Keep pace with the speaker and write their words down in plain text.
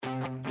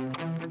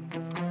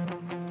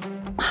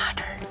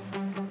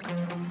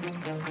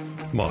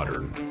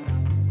Modern.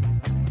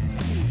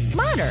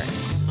 Modern.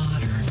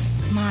 Modern.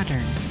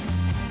 Modern.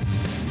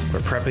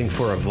 We're prepping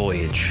for a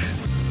voyage.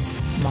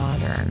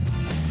 Modern.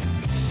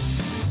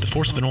 The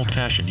force of an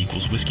old-fashioned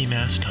equals whiskey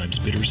mass times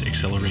bitters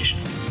acceleration.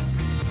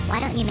 Why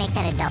don't you make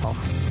that a double?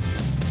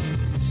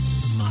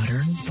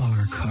 Modern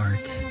bar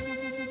cart.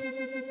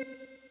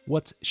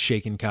 What's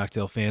shakin',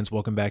 cocktail fans?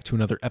 Welcome back to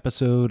another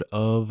episode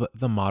of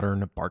the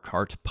Modern Bar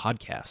Cart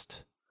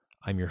podcast.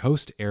 I'm your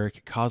host,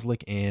 Eric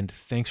Kozlik, and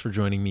thanks for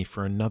joining me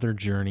for another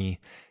journey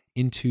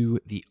into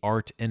the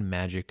art and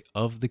magic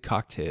of the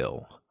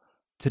cocktail.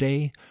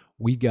 Today,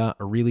 we've got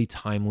a really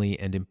timely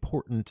and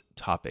important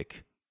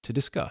topic to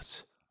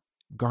discuss: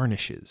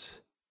 garnishes.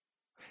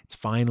 It's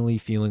finally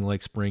feeling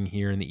like spring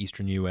here in the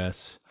eastern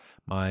U.S.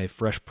 My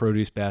fresh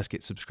produce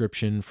basket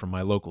subscription from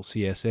my local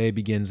CSA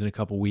begins in a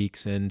couple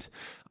weeks, and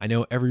I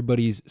know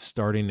everybody's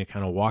starting to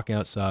kind of walk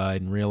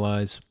outside and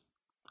realize,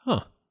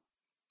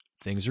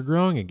 things are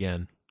growing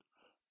again.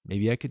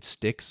 Maybe I could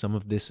stick some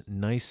of this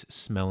nice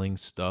smelling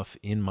stuff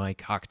in my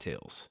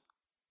cocktails.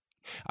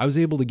 I was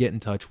able to get in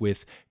touch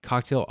with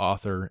cocktail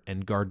author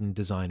and garden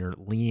designer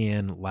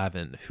Leeann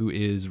Lavin, who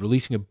is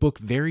releasing a book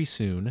very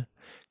soon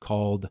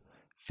called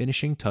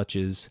Finishing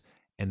Touches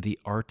and the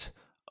Art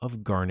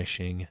of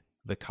Garnishing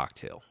the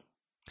Cocktail.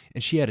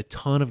 And she had a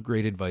ton of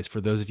great advice for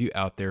those of you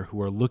out there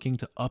who are looking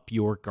to up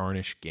your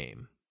garnish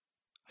game.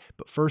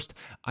 But first,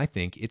 I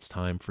think it's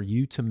time for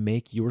you to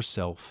make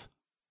yourself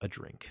a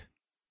drink.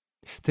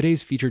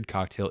 Today's featured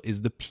cocktail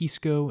is the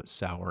Pisco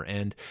Sour,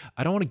 and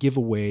I don't want to give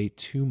away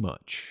too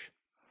much,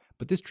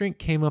 but this drink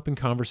came up in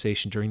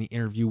conversation during the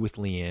interview with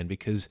Leeann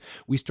because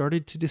we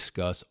started to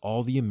discuss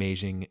all the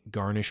amazing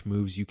garnish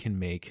moves you can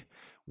make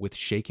with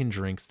shaken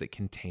drinks that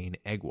contain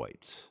egg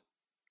whites.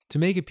 To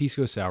make a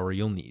Pisco Sour,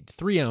 you'll need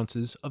 3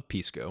 ounces of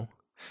Pisco,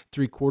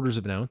 3/4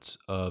 of an ounce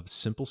of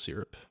simple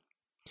syrup,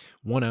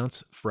 1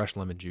 ounce fresh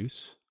lemon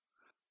juice,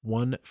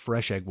 1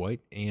 fresh egg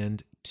white,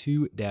 and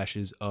 2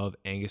 dashes of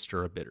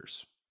Angostura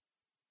bitters.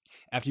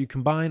 After you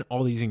combine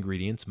all these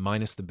ingredients,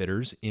 minus the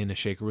bitters, in a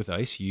shaker with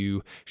ice,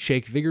 you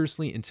shake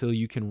vigorously until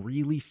you can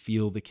really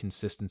feel the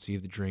consistency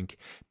of the drink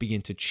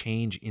begin to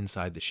change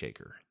inside the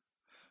shaker.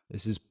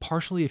 This is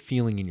partially a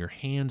feeling in your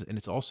hands, and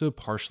it's also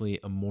partially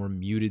a more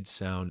muted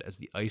sound as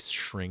the ice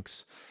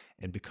shrinks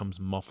and becomes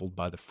muffled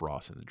by the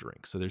froth in the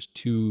drink. So there's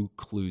 2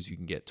 clues you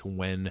can get to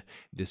when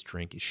this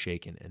drink is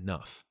shaken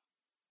enough.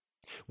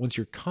 Once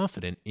you're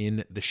confident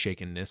in the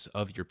shakenness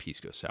of your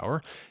Pisco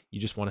Sour,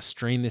 you just want to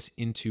strain this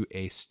into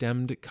a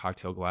stemmed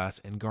cocktail glass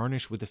and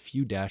garnish with a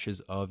few dashes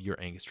of your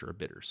Angostura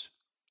bitters.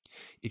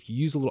 If you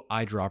use a little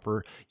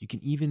eyedropper, you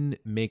can even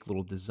make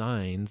little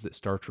designs that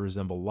start to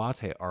resemble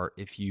latte art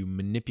if you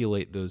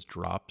manipulate those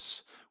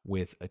drops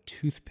with a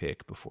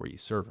toothpick before you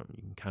serve them.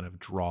 You can kind of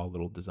draw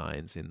little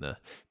designs in the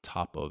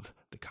top of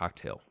the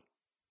cocktail.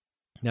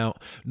 Now,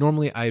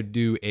 normally I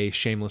do a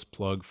shameless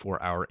plug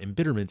for our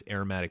embitterment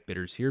aromatic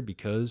bitters here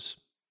because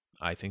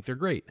I think they're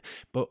great.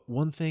 But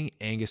one thing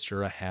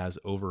Angostura has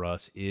over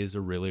us is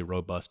a really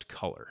robust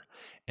color,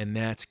 and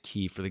that's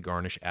key for the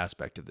garnish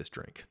aspect of this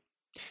drink.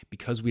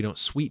 Because we don't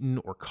sweeten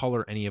or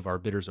color any of our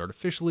bitters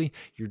artificially,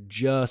 you're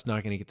just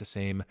not going to get the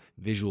same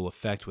visual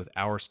effect with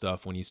our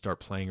stuff when you start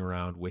playing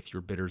around with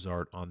your bitters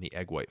art on the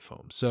egg white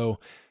foam. So,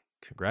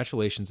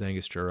 congratulations,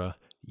 Angostura.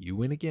 You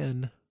win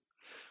again.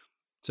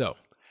 So,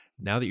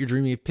 now that you're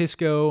dreaming of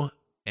Pisco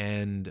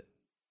and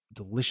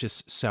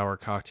delicious sour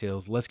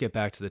cocktails, let's get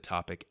back to the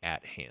topic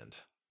at hand.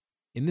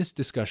 In this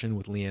discussion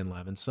with Leeann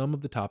Lavin, some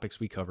of the topics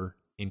we cover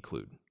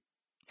include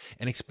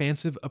an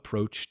expansive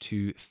approach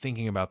to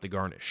thinking about the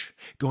garnish,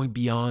 going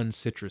beyond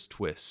citrus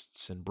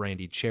twists and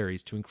brandied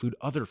cherries to include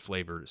other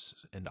flavors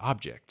and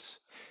objects,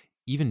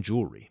 even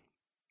jewelry.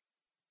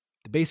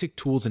 The basic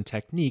tools and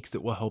techniques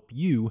that will help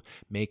you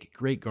make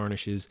great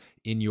garnishes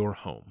in your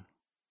home.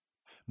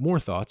 More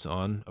thoughts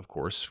on, of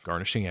course,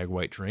 garnishing egg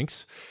white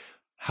drinks,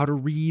 how to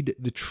read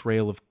the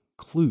trail of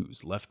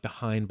clues left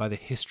behind by the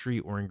history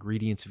or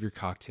ingredients of your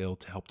cocktail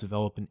to help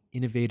develop an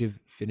innovative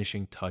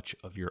finishing touch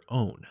of your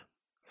own,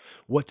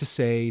 what to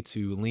say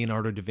to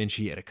Leonardo da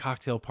Vinci at a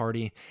cocktail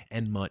party,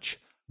 and much,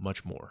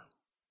 much more.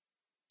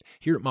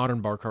 Here at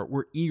Modern Bar Cart,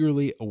 we're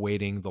eagerly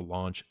awaiting the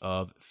launch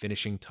of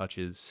Finishing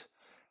Touches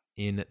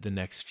in the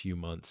next few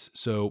months.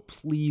 So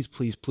please,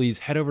 please, please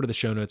head over to the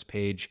show notes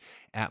page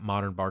at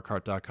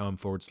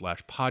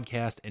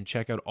modernbarcart.com/podcast and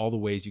check out all the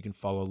ways you can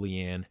follow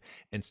Leeann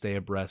and stay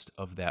abreast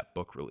of that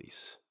book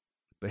release.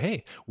 But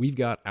hey, we've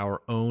got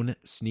our own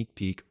sneak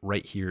peek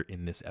right here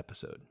in this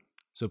episode.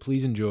 So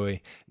please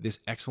enjoy this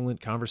excellent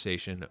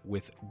conversation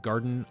with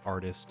garden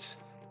artist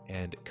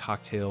and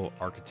cocktail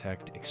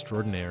architect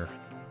extraordinaire,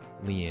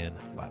 Leeann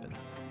Lavin.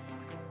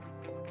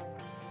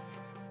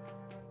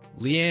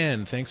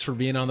 Leeann, thanks for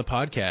being on the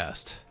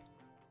podcast.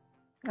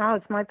 Oh,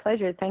 it's my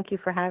pleasure. Thank you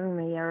for having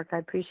me, Eric. I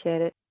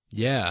appreciate it.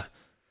 Yeah.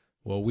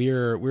 Well,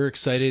 we're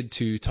excited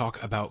to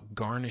talk about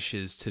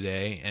garnishes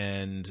today,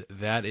 and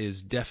that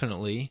is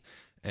definitely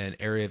an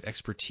area of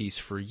expertise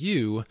for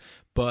you.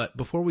 But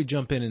before we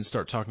jump in and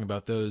start talking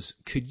about those,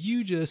 could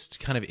you just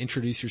kind of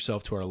introduce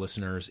yourself to our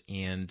listeners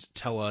and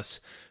tell us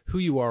who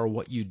you are,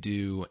 what you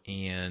do,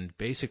 and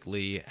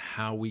basically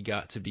how we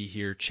got to be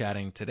here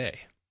chatting today?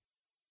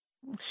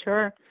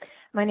 Sure.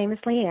 My name is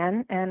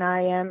Leeann, and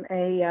I am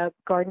a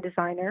garden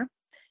designer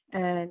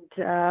and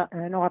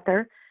an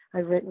author.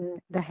 I've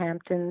written the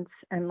Hamptons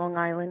and Long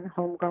Island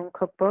Homegrown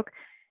Cookbook,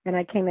 and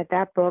I came at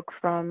that book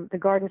from the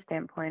garden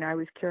standpoint. I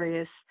was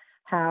curious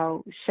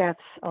how chefs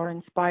are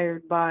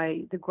inspired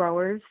by the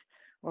growers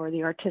or the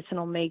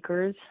artisanal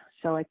makers.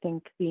 So I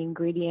think the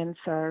ingredients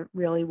are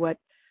really what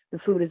the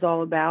food is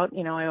all about.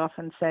 You know, I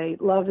often say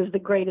love is the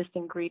greatest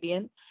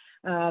ingredient.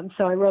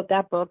 So I wrote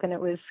that book, and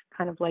it was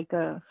kind of like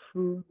a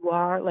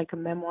foudoir, like a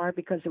memoir,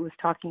 because it was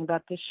talking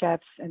about the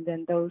chefs, and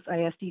then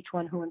I asked each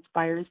one who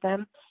inspires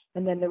them,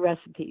 and then the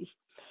recipes.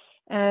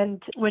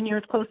 And when you're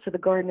as close to the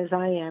garden as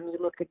I am, you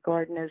look at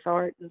garden as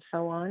art and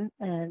so on,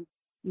 and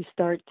you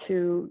start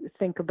to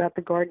think about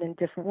the garden in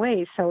different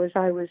ways. So as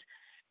I was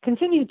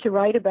continued to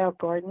write about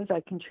gardens,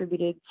 I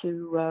contributed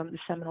to the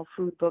seminal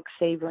food book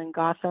Savoring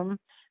Gotham,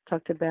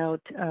 talked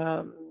about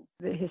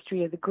the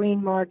history of the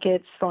green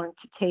markets, farm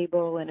to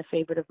table, and a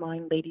favorite of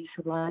mine, Ladies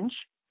Who Lunch.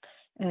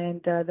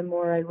 And the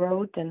more I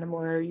wrote and the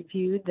more I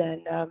reviewed,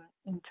 then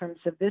in terms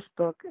of this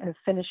book,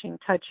 Finishing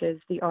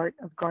Touches, The Art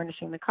of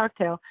Garnishing the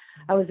Cocktail,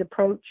 I was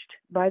approached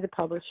by the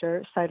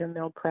publisher, Cider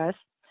Mill Press,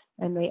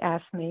 and they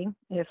asked me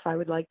if I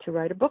would like to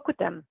write a book with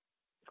them.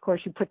 Of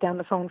course, you put down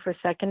the phone for a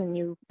second and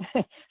you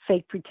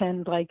fake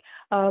pretend like,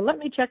 let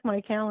me check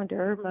my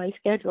calendar, my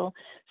schedule.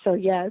 So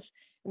yes.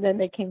 And then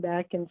they came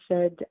back and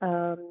said,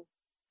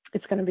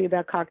 it's going to be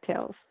about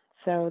cocktails.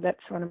 So that's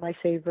one of my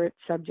favorite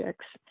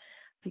subjects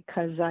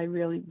because I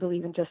really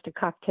believe in just a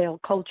cocktail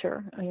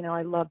culture. You know,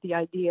 I love the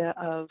idea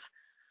of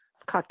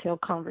cocktail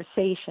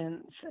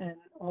conversations and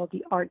all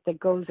the art that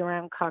goes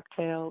around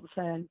cocktails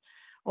and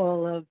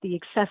all of the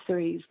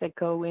accessories that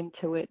go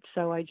into it.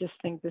 So I just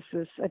think this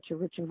is such a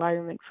rich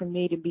environment for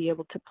me to be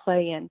able to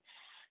play in.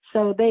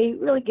 So they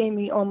really gave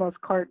me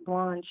almost carte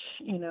blanche,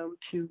 you know,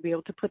 to be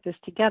able to put this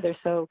together.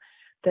 So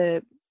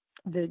the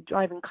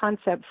driving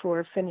concept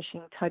for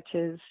Finishing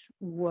Touches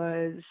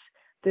was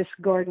this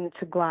garden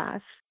to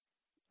glass.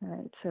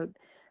 Right? So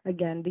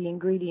again, the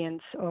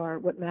ingredients are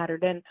what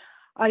mattered. And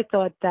I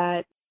thought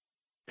that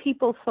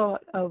people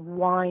thought of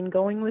wine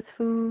going with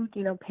food,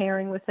 you know,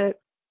 pairing with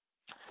it,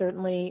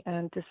 certainly,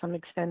 and to some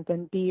extent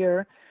then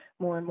beer,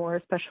 more and more,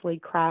 especially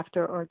craft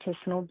or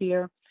artisanal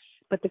beer.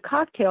 But the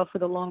cocktail, for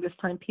the longest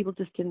time, people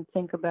just didn't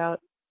think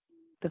about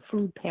the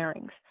food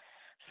pairings.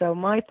 So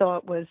my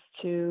thought was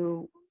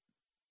to,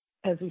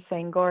 as we say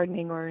in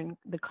gardening or in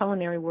the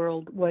culinary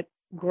world, what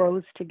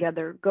grows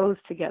together goes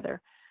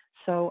together.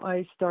 So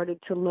I started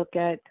to look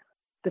at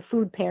the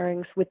food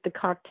pairings with the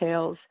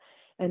cocktails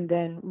and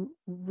then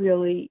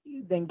really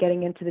then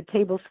getting into the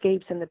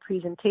tablescapes and the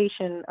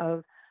presentation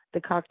of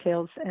the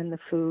cocktails and the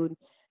food,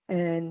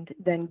 and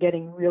then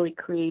getting really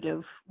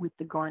creative with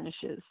the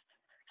garnishes.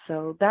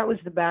 So that was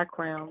the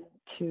background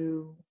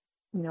to,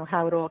 you know,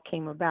 how it all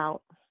came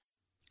about.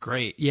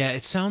 Great. Yeah,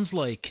 it sounds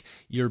like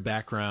your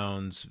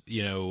background,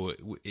 you know,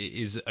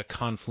 is a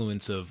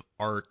confluence of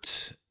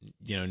art,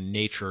 you know,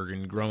 nature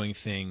and growing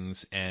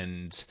things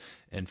and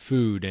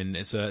food,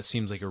 and so it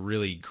seems like a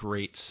really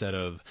great set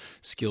of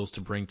skills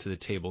to bring to the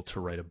table to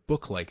write a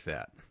book like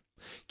that.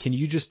 Can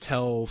you just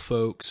tell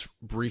folks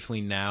briefly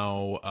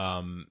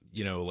now,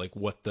 you know, like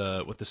what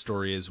the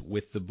story is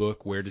with the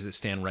book? Where does it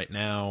stand right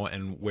now,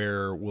 and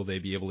where will they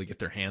be able to get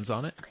their hands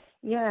on it?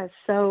 Yeah.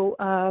 So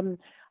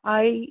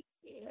I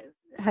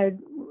had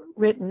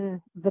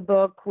written the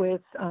book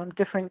with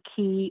different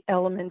key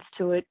elements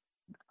to it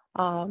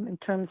in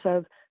terms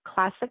of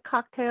classic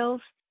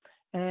cocktails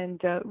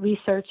and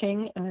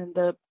researching. And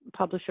the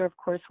publisher, of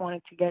course,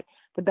 wanted to get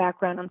the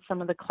background on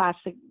some of the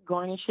classic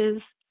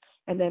garnishes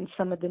and then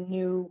some of the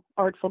new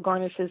artful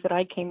garnishes that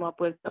I came up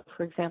with.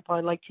 For example, I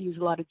like to use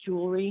a lot of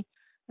jewelry,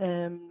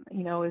 you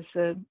know, as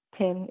a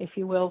pin, if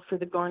you will, for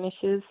the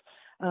garnishes.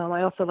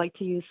 I also like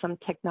to use some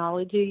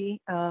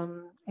technology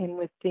in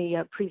with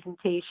the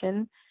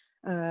presentation.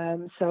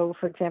 So,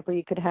 for example,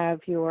 you could have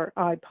your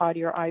iPod,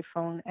 your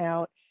iPhone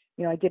out.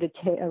 You know, I did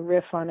a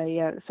riff on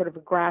a sort of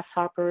a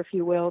grasshopper, if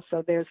you will.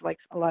 So there's like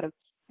a lot of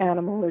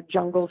animal or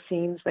jungle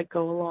scenes that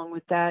go along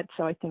with that.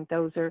 So I think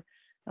those are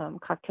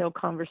cocktail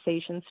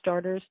conversation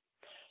starters.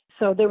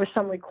 So there were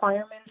some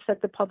requirements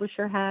that the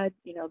publisher had,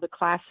 you know, the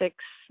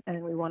classics,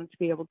 and we wanted to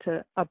be able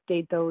to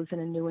update those in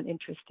a new and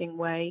interesting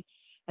way.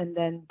 And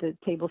then the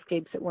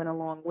tablescapes that went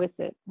along with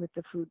it, with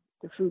the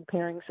food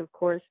pairings, of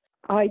course.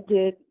 I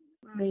did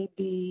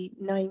maybe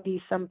 90%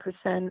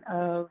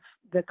 of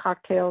the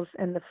cocktails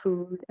and the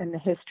food and the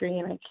history,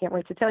 and I can't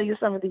wait to tell you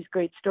some of these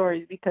great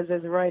stories because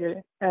as a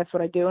writer, that's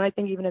what I do. And I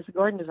think even as a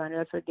garden designer,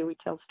 that's what I do. We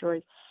tell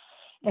stories.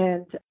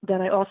 And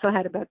then I also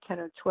had about 10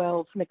 or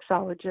 12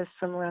 mixologists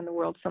from around the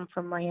world, some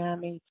from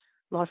Miami,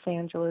 Los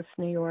Angeles,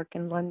 New York,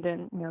 and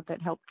London, you know,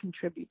 that helped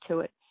contribute to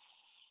it.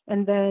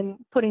 And then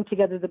putting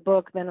together the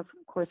book, then of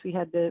course we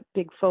had the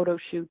big photo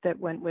shoot that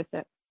went with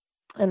it.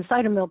 And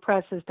Cider Mill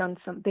Press has done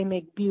they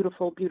make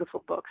beautiful,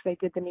 beautiful books. They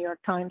did the New York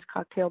Times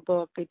cocktail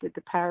book. They did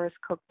the Paris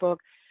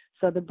cookbook.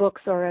 So the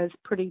books are as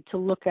pretty to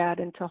look at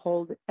and to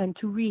hold and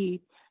to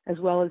read, as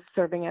well as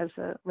serving as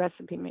a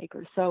recipe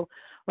maker. So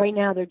right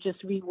now they're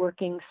just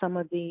reworking some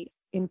of the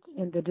in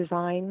the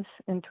designs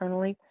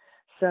internally.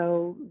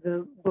 So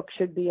the book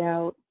should be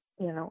out,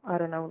 I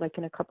don't know, like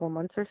in a couple of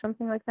months or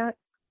something like that.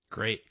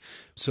 Great.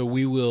 So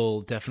we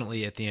will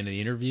definitely at the end of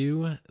the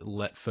interview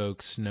let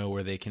folks know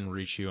where they can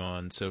reach you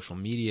on social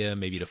media,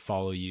 maybe to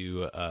follow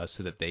you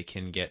so that they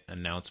can get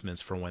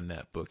announcements for when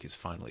that book is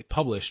finally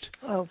published.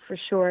 Oh, for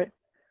sure.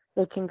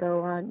 They can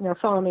go on,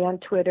 follow me on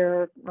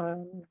Twitter,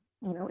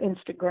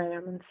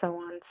 Instagram and so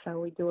on. So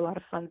we do a lot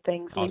of fun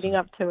things leading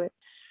up to it.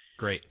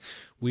 Great.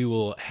 We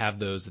will have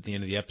those at the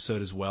end of the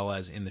episode as well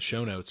as in the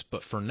show notes.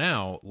 But for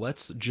now,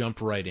 let's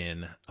jump right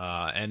in.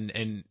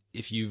 And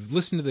if you've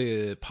listened to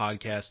the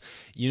podcast,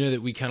 you know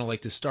that we kind of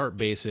like to start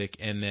basic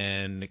and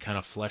then kind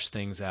of flesh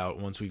things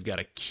out once we've got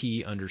a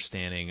key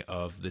understanding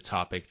of the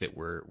topic that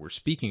we're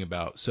speaking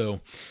about. So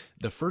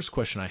the first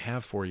question I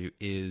have for you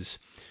is,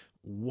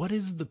 what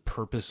is the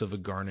purpose of a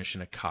garnish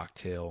in a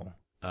cocktail?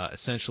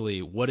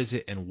 Essentially, what is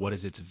it and what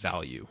is its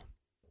value?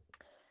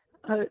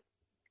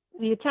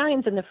 The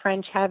Italians and the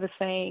French have a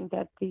saying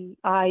that the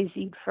eyes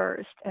eat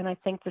first, and I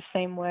think the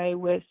same way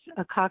with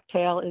a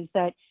cocktail is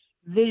that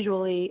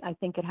visually, I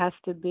think it has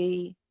to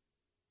be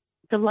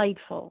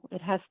delightful.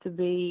 It has to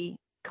be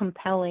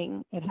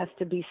compelling. It has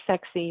to be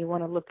sexy. You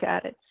want to look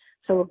at it.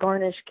 So a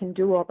garnish can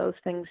do all those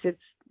things.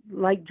 It's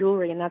like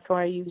jewelry, and that's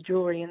why I use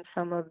jewelry in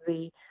some of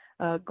the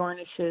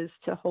garnishes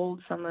to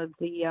hold some of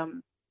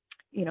the,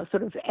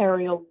 sort of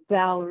aerial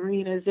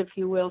ballerinas, if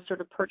you will,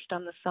 sort of perched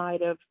on the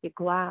side of the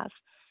glass.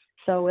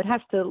 So it has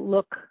to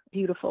look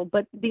beautiful.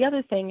 But the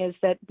other thing is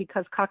that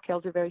because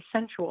cocktails are very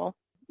sensual,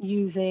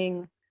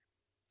 using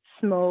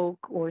smoke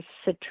or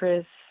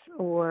citrus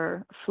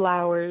or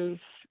flowers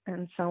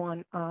and so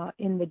on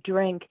in the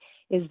drink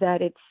is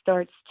that it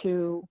starts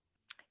to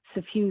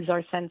suffuse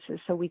our senses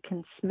so we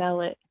can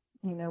smell it.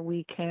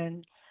 We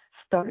can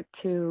start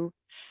to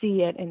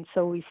see it. And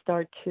so we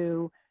start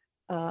to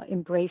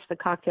embrace the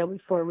cocktail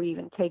before we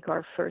even take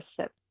our first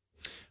sip.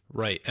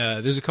 Right.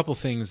 There's a couple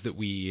things that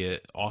we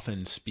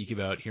often speak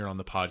about here on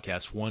the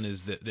podcast. One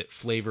is that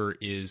flavor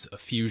is a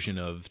fusion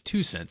of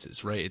two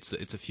senses, right?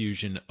 It's a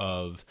fusion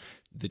of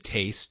the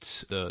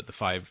tastes, the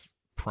five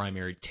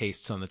primary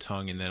tastes on the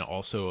tongue, and then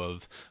also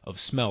of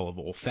smell, of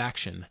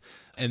olfaction.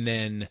 And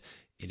then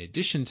in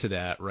addition to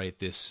that, right,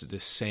 this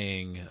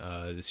saying,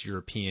 this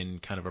European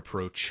kind of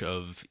approach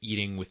of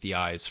eating with the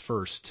eyes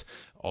first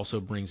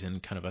also brings in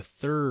kind of a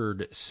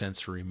third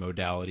sensory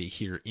modality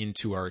here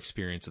into our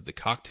experience of the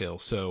cocktail.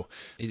 So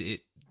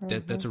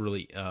that's a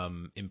really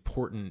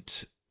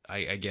important,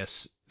 I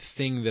guess,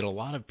 thing that a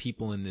lot of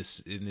people in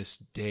this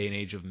day and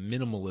age of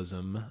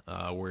minimalism,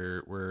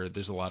 where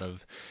there's a lot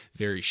of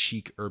very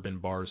chic urban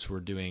bars who are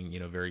doing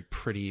very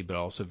pretty but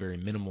also very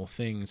minimal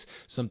things.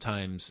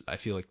 Sometimes I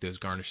feel like those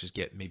garnishes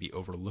get maybe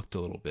overlooked a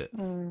little bit.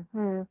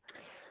 Mm-hmm.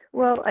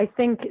 Well, I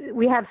think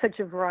we have such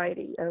a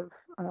variety of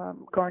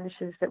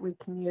garnishes that we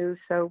can use.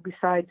 So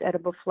besides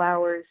edible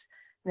flowers,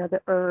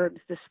 the herbs,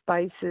 the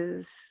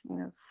spices,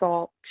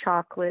 salt,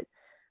 chocolate.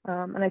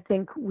 And I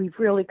think we've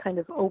really kind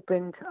of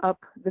opened up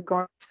the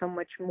garnish so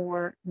much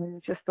more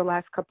in just the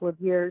last couple of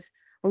years,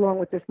 along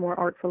with this more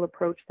artful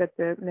approach that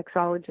the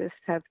mixologists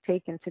have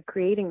taken to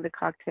creating the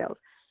cocktails.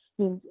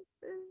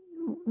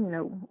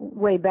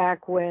 Way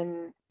back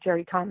when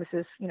Jerry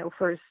Thomas's,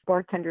 first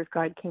Bartender's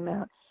Guide came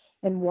out,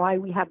 and why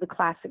we have the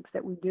classics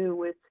that we do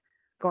with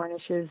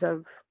garnishes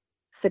of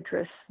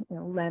citrus,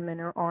 lemon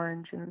or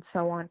orange and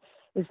so on,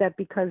 is that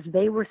because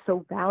they were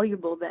so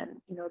valuable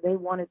then, they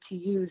wanted to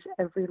use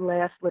every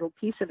last little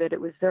piece of it. It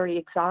was very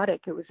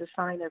exotic. It was a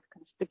sign of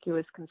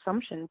conspicuous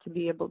consumption to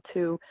be able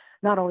to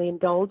not only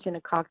indulge in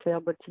a cocktail,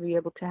 but to be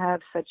able to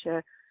have such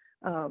a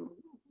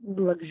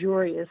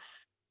luxurious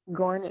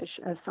garnish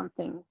as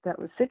something that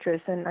was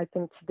citrus. And I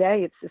think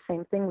today it's the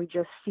same thing. We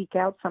just seek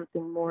out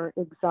something more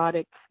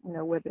exotic,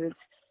 whether it's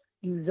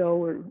yuzu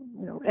or,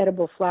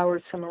 edible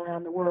flowers from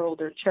around the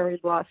world, or cherry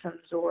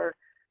blossoms, or,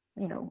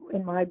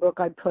 in my book,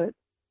 I put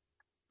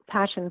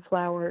passion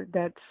flower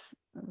that's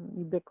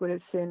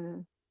ubiquitous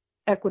in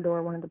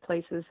Ecuador, one of the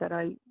places that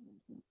I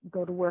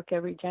go to work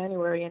every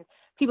January, and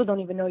people don't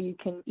even know you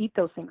can eat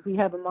those things. We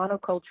have a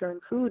monoculture in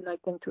food, and I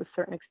think to a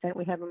certain extent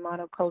we have a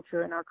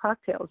monoculture in our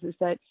cocktails, is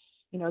that,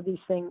 these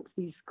things,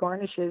 these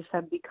garnishes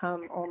have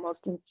become almost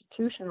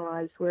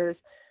institutionalized, whereas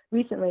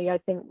recently I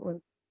think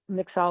when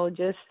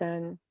mixologists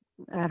and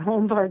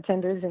at-home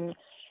bartenders and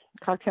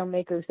cocktail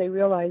makers, they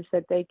realize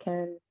that they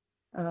can,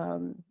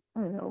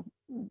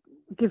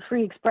 give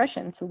free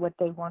expression to what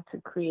they want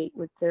to create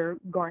with their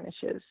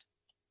garnishes.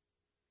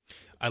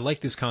 I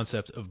like this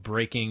concept of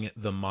breaking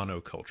the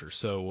monoculture.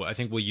 So I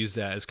think we'll use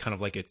that as kind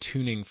of like a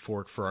tuning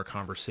fork for our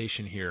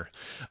conversation here.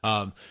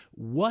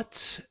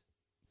 What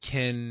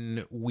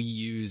can we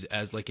use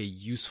as like a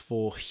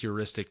useful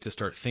heuristic to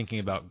start thinking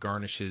about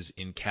garnishes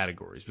in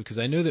categories? Because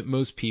I know that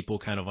most people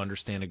kind of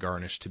understand a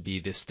garnish to be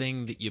this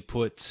thing that you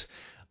put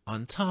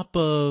on top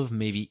of,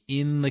 maybe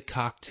in the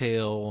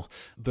cocktail,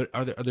 but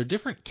are there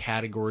different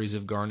categories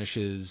of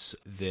garnishes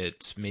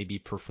that maybe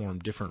perform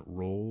different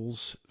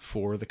roles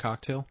for the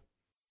cocktail?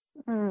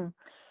 Mm.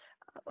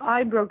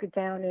 I broke it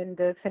down in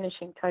the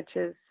finishing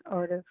touches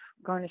art of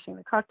garnishing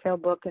the cocktail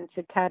book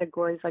into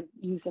categories, like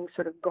using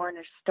sort of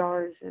garnish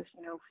stars, as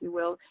you know, if you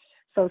will.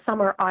 So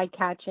some are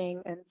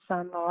eye-catching and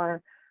some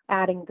are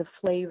adding the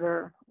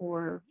flavor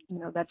or,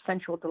 that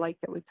sensual delight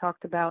that we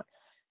talked about.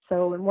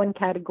 So in one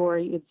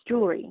category, it's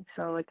jewelry.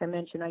 So like I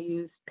mentioned, I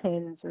use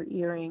pins or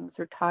earrings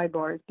or tie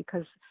bars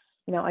because,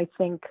 I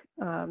think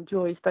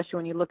jewelry, especially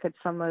when you look at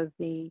some of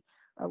the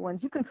ones,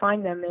 you can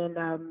find them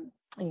in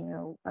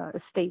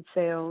estate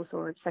sales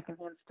or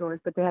secondhand stores,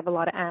 but they have a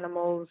lot of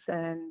animals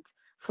and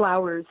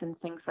flowers and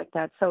things like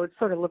that. So it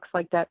sort of looks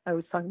like that. I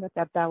was talking about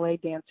that ballet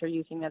dancer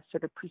using that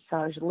sort of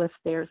presage lift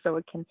there, so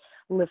it can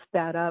lift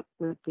that up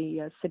with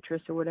the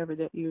citrus or whatever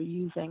that you're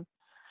using.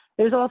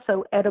 There's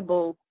also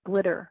edible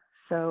glitter.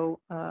 So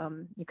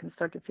you can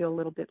start to feel a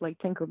little bit like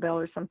Tinkerbell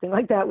or something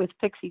like that with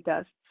pixie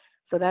dust.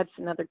 So that's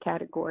another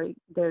category.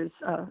 There's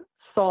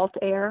salt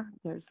air.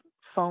 There's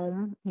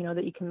foam,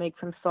 that you can make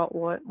from salt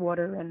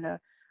water and a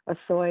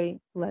soy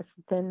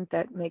lecithin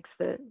that makes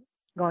the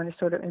garnish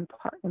sort of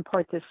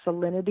impart this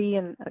salinity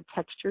and a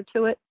texture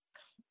to it.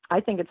 I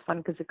think it's fun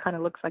because it kind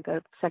of looks like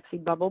a sexy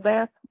bubble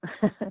bath,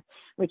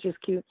 which is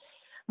cute.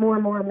 More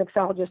and more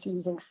mixologists are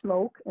using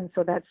smoke, and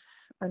so that's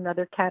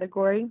another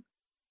category.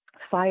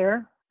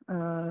 Fire.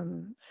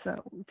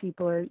 So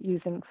people are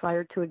using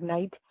fire to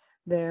ignite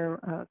their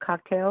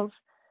cocktails.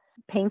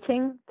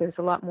 Painting, there's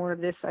a lot more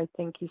of this. I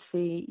think you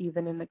see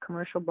even in the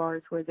commercial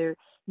bars where they're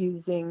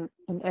using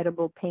an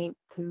edible paint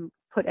to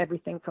put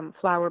everything from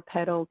flower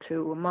petal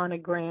to a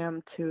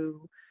monogram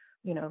to,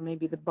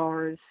 maybe the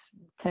bar's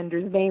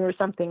tender's name or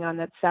something on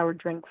that sour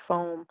drink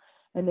foam.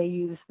 And they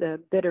use the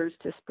bitters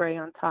to spray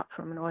on top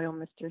from an oil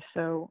mister.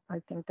 So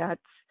I think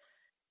that's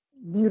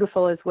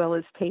beautiful as well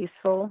as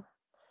tasteful.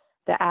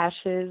 The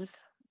ashes,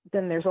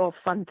 then there's all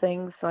fun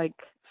things like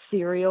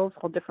cereals,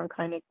 all different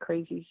kind of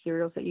crazy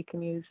cereals that you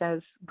can use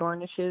as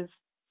garnishes.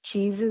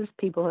 Cheeses,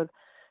 people have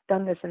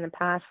done this in the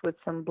past with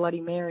some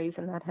Bloody Marys,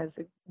 and that has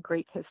a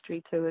great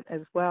history to it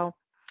as well.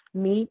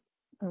 Meat,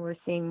 and we're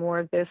seeing more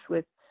of this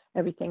with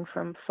everything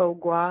from foie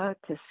gras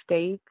to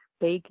steak,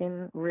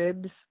 bacon,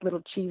 ribs,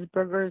 little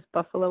cheeseburgers,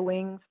 buffalo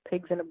wings,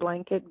 pigs in a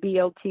blanket,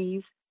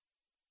 BLTs.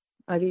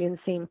 I've even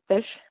seen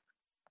fish,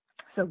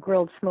 so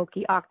grilled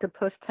smoky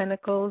octopus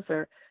tentacles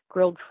or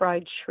grilled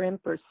fried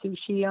shrimp or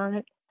sushi on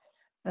it.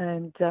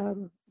 And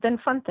then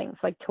fun things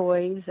like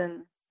toys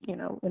and,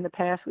 in the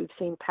past we've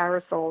seen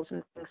parasols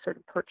and things sort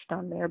of perched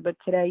on there. But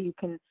today you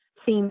can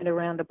theme it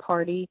around a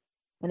party,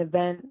 an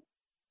event,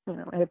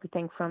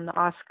 everything from the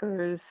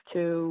Oscars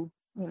to,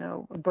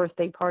 a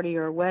birthday party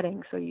or a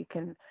wedding. So you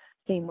can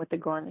theme what the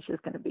garnish is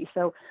going to be.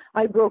 So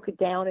I broke it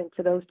down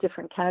into those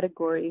different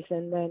categories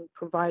and then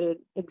provided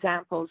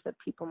examples that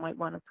people might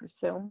want to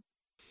pursue.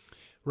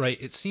 Right.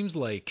 It seems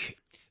like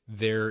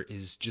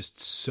there's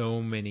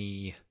so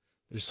many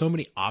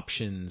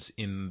options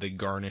in the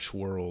garnish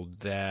world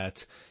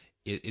that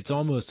it's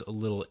almost a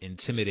little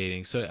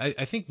intimidating. So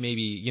I think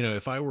maybe,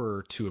 if I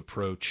were to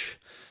approach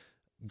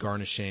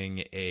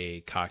garnishing a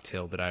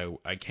cocktail that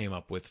I came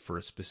up with for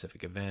a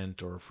specific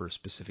event or for a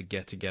specific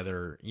get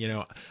together,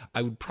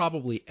 I would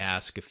probably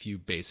ask a few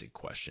basic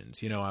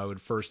questions. I would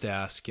first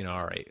ask,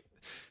 all right,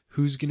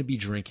 who's going to be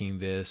drinking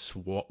this?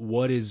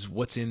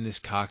 What's in this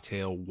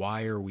cocktail?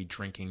 Why are we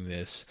drinking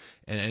this?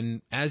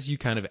 And as you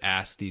kind of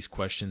ask these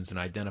questions and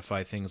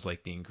identify things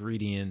like the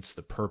ingredients,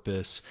 the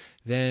purpose,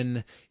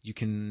 then you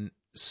can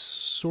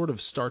sort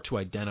of start to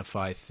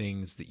identify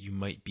things that you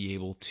might be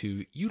able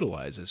to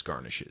utilize as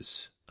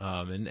garnishes.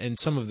 And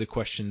some of the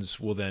questions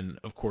will then,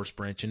 of course,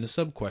 branch into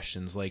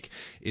sub-questions like,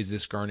 is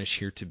this garnish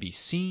here to be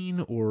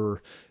seen,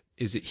 or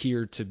is it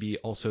here to be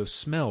also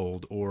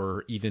smelled,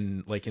 or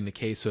even like in the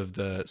case of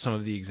some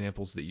of the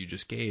examples that you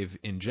just gave,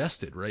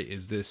 ingested, right?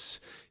 Is this,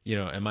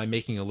 am I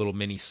making a little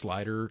mini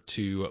slider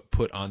to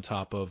put on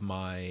top of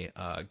my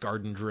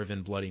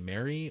garden-driven Bloody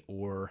Mary,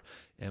 or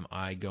am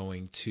I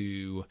going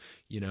to,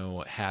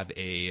 have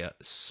a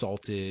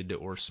salted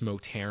or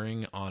smoked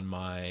herring on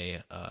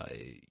my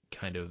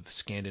kind of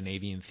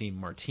Scandinavian-themed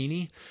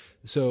martini?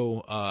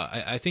 So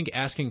I think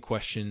asking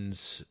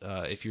questions,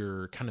 if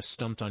you're kind of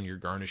stumped on your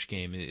garnish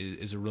game,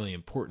 is a really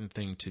important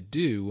thing to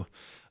do.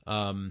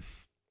 And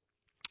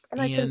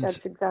I think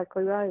that's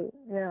exactly right.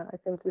 Yeah, I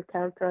think you've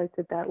characterized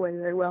it that way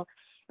very well.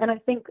 And I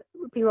think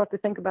people have to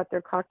think about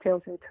their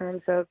cocktails in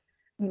terms of,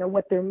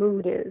 what their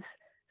mood is.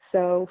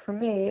 So for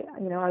me,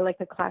 I like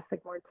a classic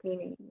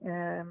martini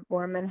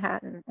or a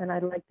Manhattan, and I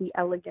like the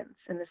elegance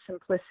and the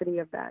simplicity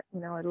of that.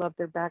 I love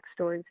their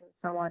backstories and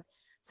so on.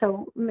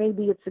 So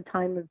maybe it's a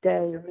time of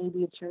day or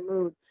maybe it's your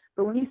mood.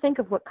 But when you think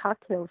of what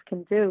cocktails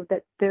can do,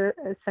 that they're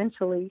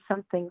essentially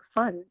something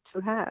fun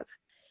to have.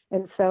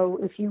 And so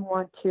if you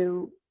want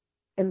to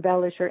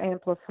embellish or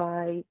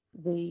amplify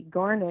the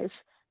garnish,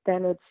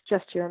 then it's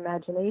just your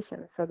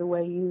imagination. So the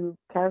way you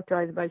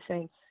characterize it by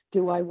saying,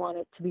 do I want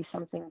it to be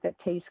something that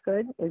tastes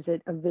good? Is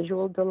it a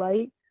visual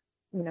delight?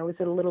 Is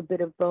it a little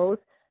bit of both?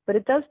 But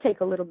it does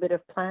take a little bit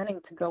of planning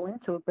to go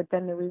into it, but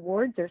then the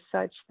rewards are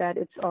such that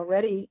it's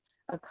already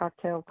a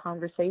cocktail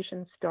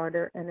conversation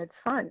starter and it's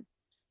fun.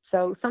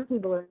 So some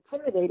people are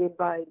intimidated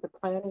by the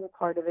planning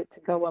part of it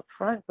to go up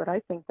front, but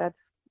I think that's,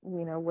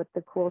 what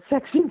the cool,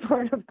 sexy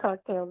part of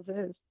cocktails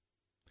is.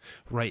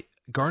 Right.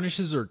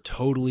 Garnishes are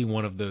totally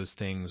one of those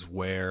things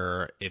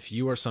where if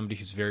you are somebody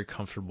who's very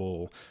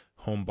comfortable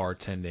home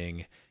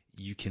bartending,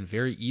 you can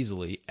very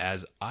easily,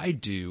 as I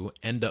do,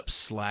 end up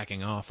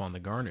slacking off on the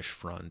garnish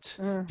front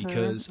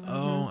because,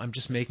 I'm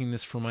just making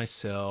this for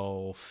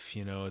myself,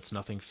 it's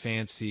nothing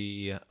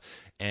fancy.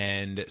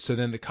 And so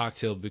then the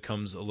cocktail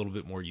becomes a little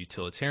bit more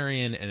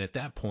utilitarian. And at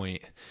that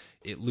point,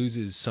 it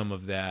loses some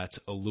of that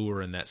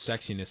allure and that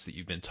sexiness that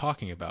you've been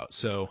talking about.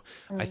 So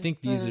I think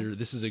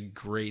this is a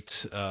great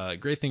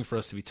thing for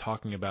us to be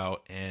talking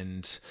about.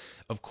 And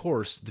of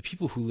course, the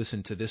people who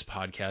listen to this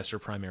podcast are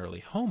primarily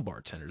home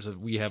bartenders.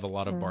 We have a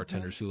lot of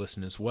bartenders who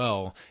listen as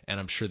well, and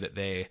I'm sure that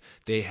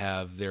they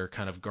have their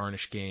kind of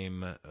garnish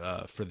game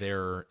for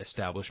their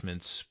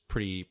establishments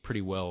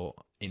pretty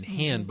well in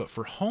hand. But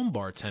for home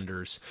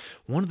bartenders,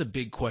 one of the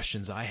big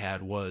questions I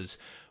had was,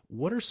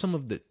 what are some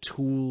of the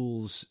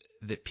tools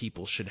that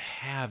people should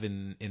have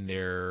in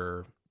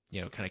their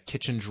kind of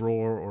kitchen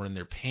drawer or in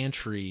their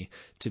pantry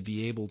to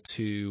be able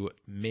to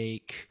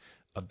make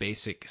a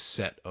basic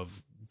set of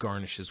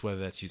garnishes, whether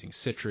that's using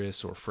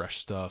citrus or fresh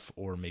stuff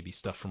or maybe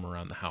stuff from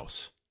around the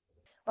house?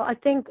 Well, I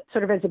think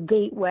sort of as a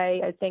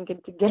gateway, I think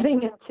into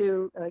getting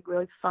into like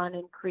really fun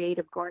and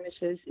creative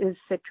garnishes is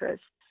citrus,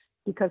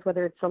 because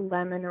whether it's a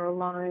lemon or a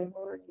lime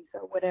or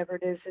whatever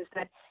it is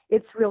that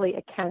it's really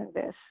a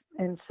canvas.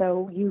 And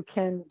so you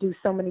can do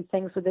so many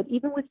things with it,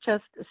 even with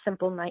just a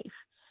simple knife,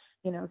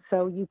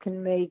 so you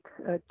can make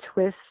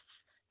twists,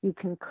 you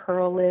can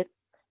curl it,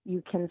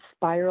 you can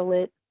spiral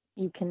it,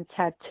 you can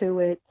tattoo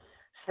it.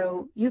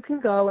 So you can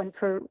go and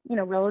for,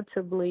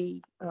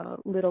 relatively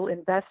little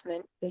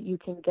investment that you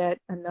can get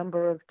a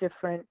number of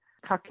different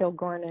cocktail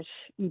garnish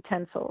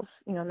utensils,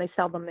 and they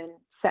sell them in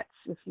sets,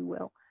 if you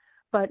will.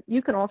 But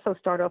you can also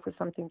start off with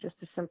something just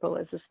as simple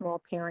as a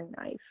small paring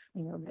knife,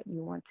 that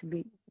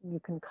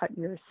you can cut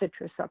your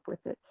citrus up with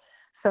it.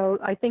 So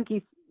I think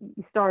you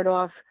start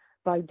off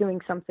by doing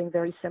something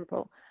very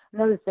simple.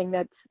 Another thing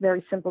that's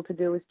very simple to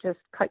do is just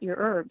cut your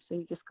herbs. So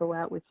you just go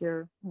out with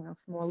your,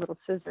 small little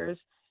scissors,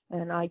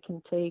 and I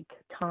can take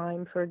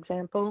thyme, for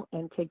example,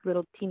 and take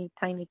little teeny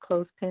tiny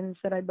clothespins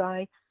that I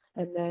buy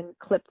and then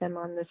clip them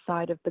on the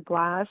side of the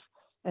glass.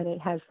 And it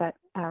has that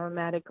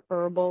aromatic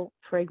herbal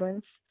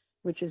fragrance,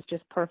 which is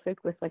just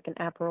perfect with like an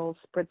Aperol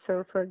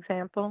spritzer, for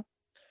example.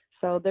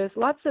 So there's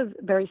lots of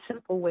very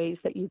simple ways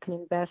that you can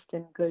invest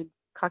in good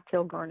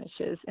cocktail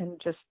garnishes and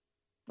just,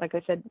 like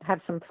I said, have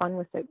some fun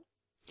with it.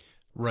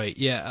 Right.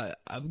 Yeah.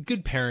 A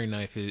good paring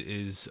knife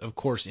is, of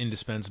course,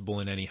 indispensable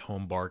in any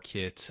home bar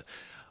kit.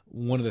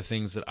 One of the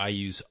things that I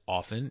use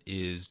often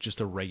is just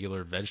a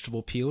regular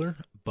vegetable peeler,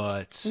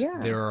 but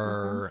there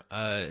are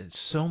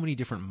so many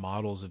different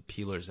models of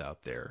peelers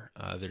out there.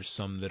 There's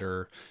some that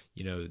are,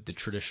 the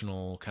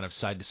traditional kind of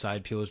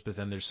side-to-side peelers, but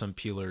then there's some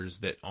peelers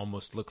that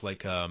almost look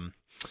like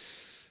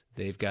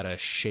they've got a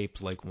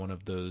shape like one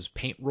of those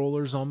paint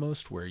rollers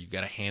almost, where you've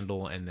got a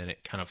handle and then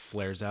it kind of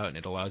flares out and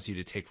it allows you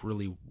to take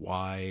really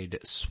wide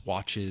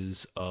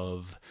swatches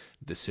of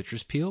the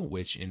citrus peel,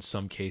 which in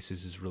some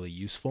cases is really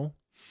useful.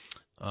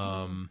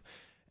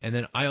 And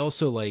then I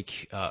also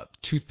like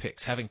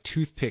toothpicks. Having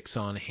toothpicks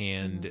on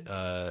hand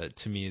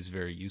to me is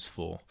very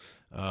useful.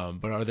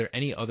 But are there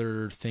any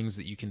other things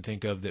that you can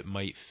think of that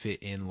might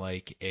fit in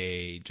like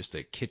just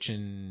a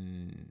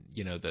kitchen,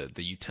 the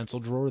utensil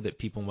drawer that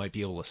people might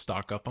be able to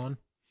stock up on?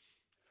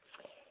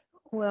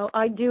 Well,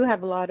 I do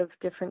have a lot of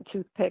different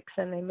toothpicks,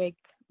 and they make,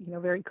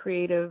 very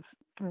creative,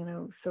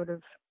 sort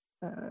of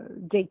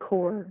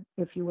decor,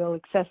 if you will,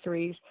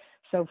 accessories.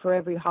 So for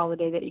every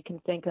holiday that you can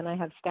think, and I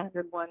have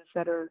standard ones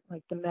that are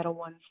like the metal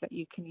ones that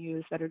you can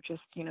use that are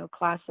just,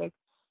 classic.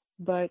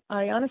 But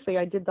I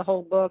did the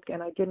whole book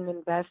and I didn't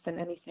invest in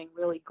anything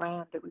really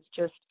grand. It was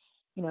just,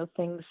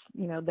 things,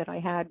 that I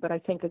had. But I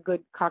think a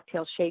good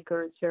cocktail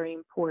shaker is very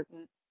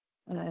important.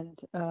 And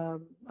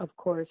of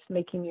course,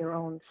 making your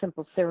own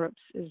simple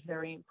syrups is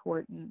very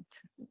important.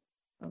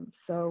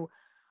 So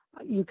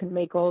you can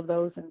make all of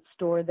those and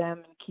store them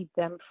and keep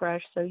them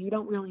fresh. So you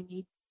don't really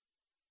need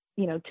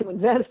to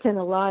invest in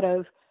a lot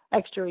of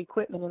extra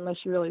equipment unless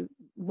you really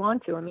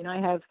want to. I mean, I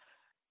have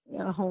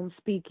a home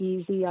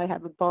speakeasy, I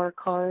have a bar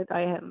cart,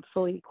 I am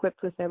fully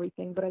equipped with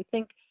everything. But I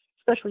think,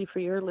 especially for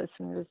your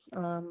listeners,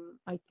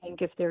 I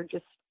think if they're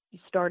just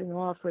starting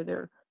off or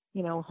they're,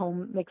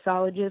 home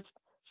mixologists,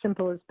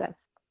 simple is best.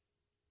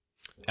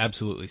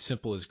 Absolutely.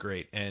 Simple is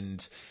great.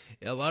 And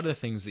a lot of the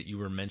things that you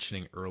were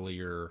mentioning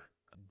earlier,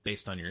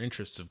 based on your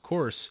interests, of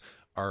course,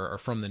 are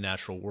from the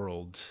natural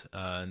world.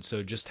 And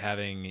so just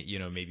having,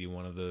 maybe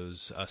one of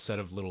those, a set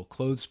of little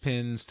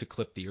clothespins to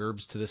clip the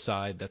herbs to the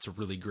side, that's a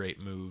really great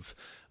move.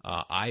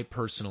 I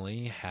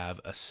personally have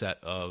a set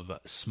of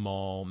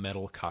small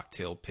metal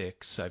cocktail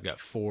picks. I've got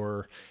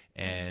four,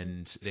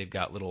 and they've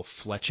got little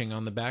fletching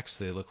on the back,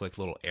 so they look like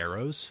little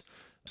arrows.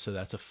 So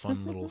that's a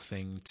fun little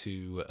thing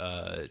to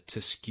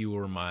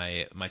skewer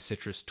my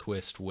citrus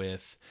twist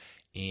with.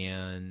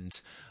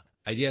 And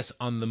I guess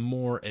on the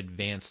more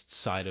advanced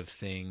side of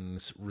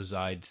things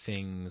reside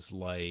things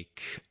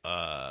like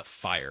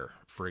fire,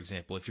 for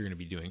example. If you're going to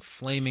be doing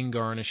flaming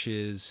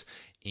garnishes,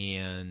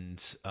 and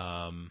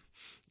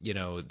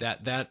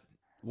that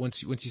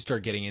once you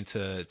start getting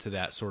into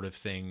that sort of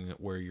thing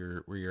where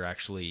you're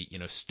actually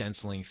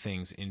stenciling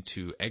things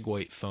into egg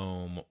white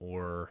foam,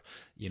 or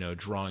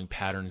drawing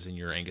patterns in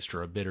your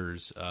Angostura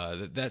bitters,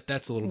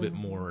 that's a little bit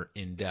more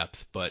in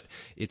depth. But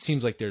it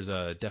seems like there's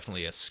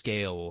definitely a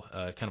scale,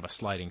 kind of a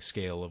sliding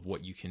scale of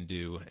what you can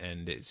do,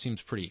 and it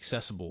seems pretty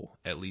accessible,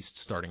 at least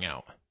starting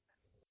out.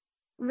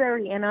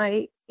 Very, and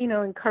I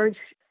encourage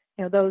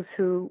those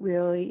who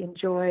really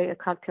enjoy a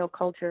cocktail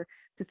culture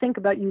to think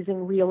about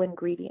using real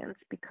ingredients,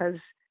 because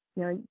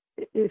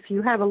if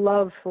you have a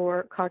love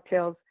for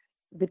cocktails,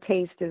 the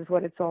taste is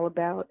what it's all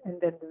about, and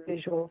then the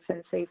visual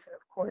sensation,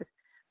 of course.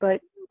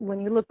 But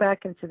when you look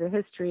back into the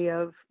history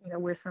of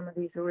where some of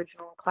these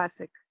original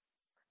classic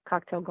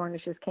cocktail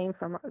garnishes came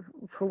from,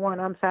 for one,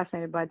 I'm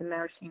fascinated by the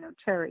maraschino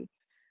cherry.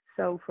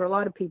 So for a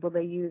lot of people,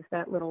 they use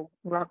that little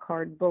rock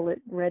hard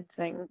bullet red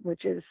thing,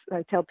 which is,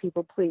 I tell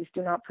people, please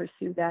do not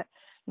pursue that.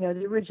 The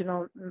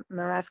original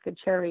Marasca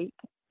cherry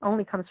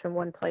only comes from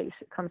one place.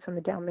 It comes from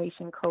the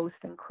Dalmatian coast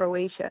in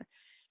Croatia.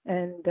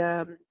 And,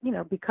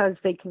 because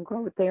they can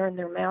grow it there in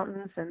their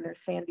mountains and their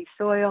sandy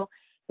soil,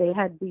 they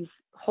had these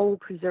whole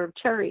preserved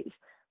cherries.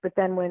 But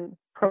then when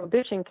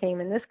Prohibition came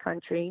in this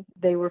country,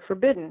 they were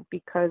forbidden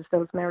because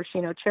those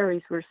maraschino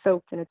cherries were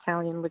soaked in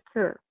Italian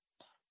liqueur.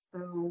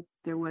 So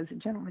there was a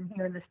gentleman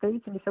here in the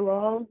States, and he said, well,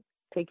 I'll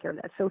take care of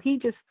that. So he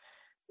just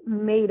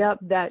made up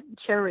that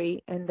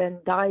cherry and then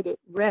dyed it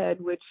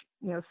red, which,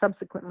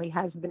 subsequently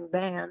has been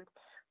banned.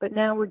 But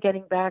now we're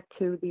getting back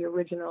to the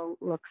original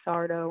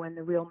Luxardo and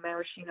the real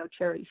maraschino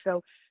cherry.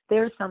 So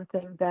there's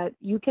something that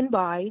you can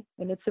buy,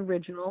 and it's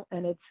original,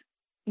 and it's,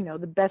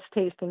 the best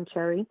tasting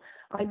cherry.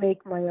 I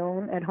make my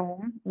own at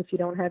home. If you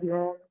don't have your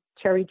own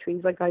cherry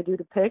trees like I do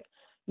to pick,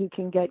 you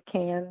can get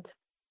canned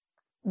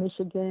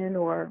Michigan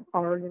or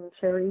Oregon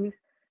cherries,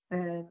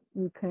 and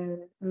you can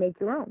make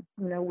your own,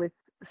 with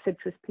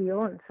citrus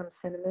peel and some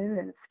cinnamon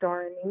and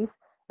star anise,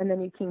 and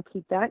then you can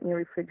keep that in your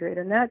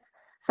refrigerator. And that's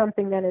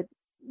something that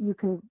you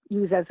can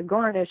use as a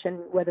garnish, and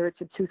whether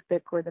it's a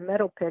toothpick or the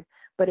metal pick,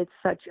 but it's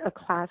such a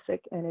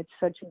classic and it's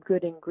such a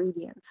good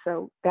ingredient.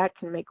 So that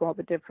can make all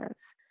the difference.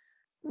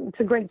 It's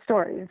a great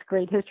story. It's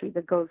great history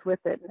that goes with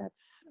it. And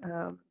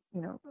that's,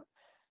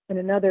 in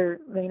another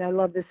vein, I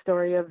love the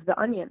story of the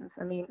onions.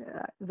 I mean,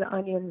 the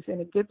onions in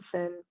a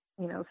Gibson,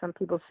 some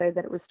people say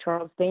that it was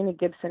Charles Dana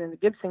Gibson and the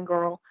Gibson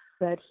Girl,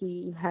 that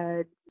he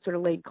had sort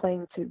of laid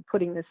claim to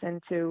putting this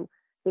into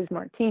his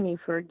martini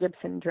for a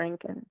Gibson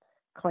drink, and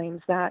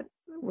claims that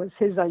was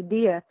his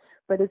idea.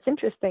 But it's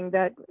interesting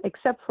that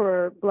except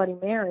for Bloody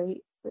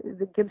Mary,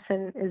 the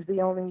Gibson is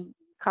the only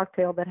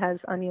cocktail that has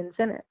onions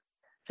in it,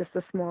 just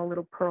the small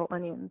little pearl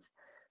onions.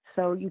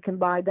 So you can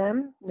buy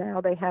them.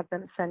 Now they have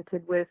them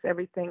scented with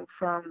everything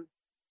from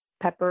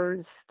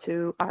peppers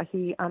to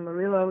ají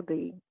amarillo,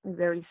 the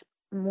very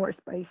more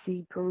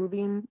spicy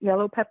Peruvian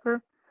yellow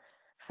pepper.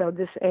 So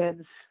this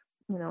adds,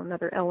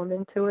 another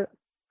element to it.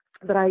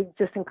 But I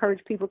just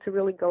encourage people to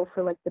really go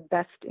for like the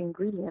best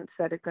ingredients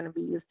that are going to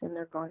be used in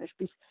their garnish.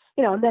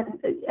 And then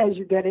as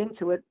you get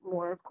into it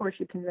more, of course,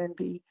 you can then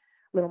be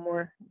a little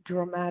more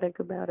dramatic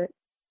about it.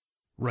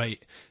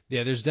 Right.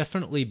 Yeah, there's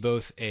definitely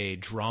both a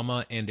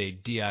drama and a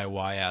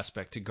DIY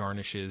aspect to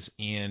garnishes,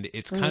 and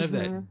it's kind of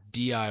that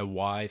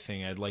DIY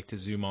thing I'd like to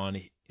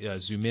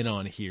zoom in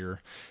on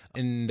here.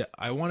 And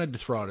I wanted to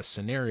throw out a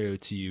scenario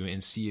to you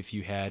and see if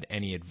you had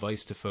any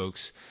advice to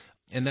folks.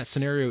 And that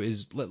scenario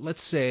is,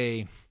 let's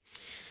say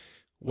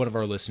one of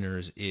our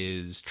listeners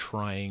is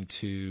trying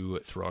to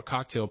throw a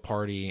cocktail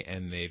party,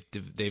 and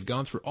they've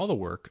gone through all the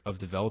work of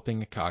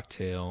developing a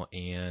cocktail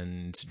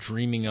and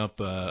dreaming up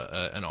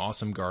an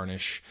awesome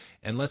garnish.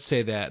 And let's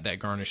say that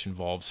garnish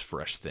involves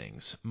fresh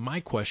things.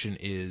 My question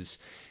is,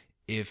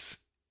 if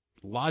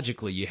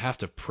logically you have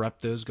to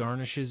prep those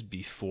garnishes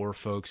before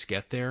folks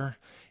get there,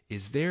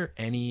 is there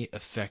any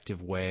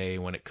effective way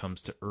when it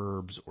comes to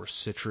herbs or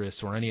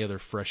citrus or any other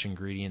fresh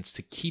ingredients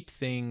to keep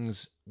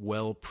things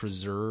well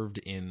preserved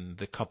in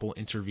the couple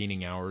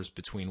intervening hours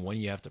between when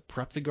you have to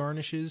prep the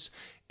garnishes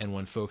and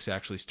when folks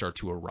actually start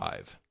to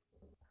arrive?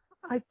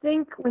 I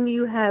think when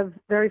you have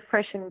very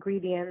fresh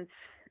ingredients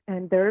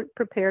and they're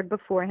prepared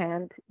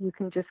beforehand, you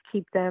can just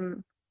keep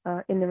them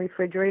in the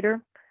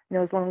refrigerator,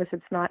 as long as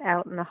it's not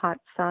out in the hot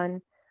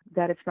sun,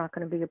 that it's not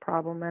going to be a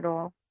problem at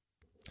all.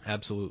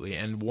 Absolutely.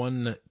 And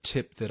one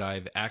tip that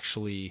I've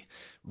actually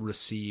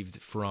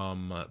received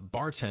from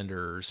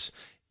bartenders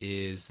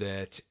is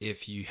that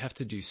if you have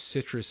to do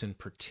citrus in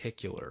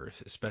particular,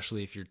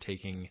 especially if you're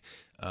taking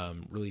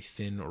really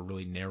thin or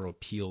really narrow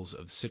peels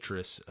of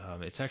citrus,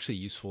 it's actually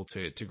useful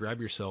to grab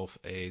yourself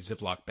a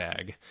Ziploc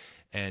bag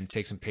and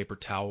take some paper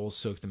towels,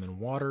 soak them in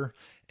water,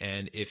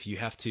 and if you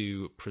have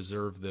to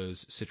preserve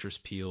those citrus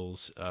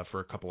peels for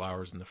a couple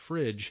hours in the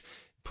fridge,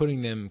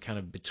 putting them kind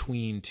of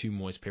between two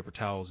moist paper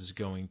towels is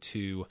going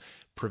to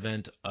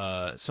prevent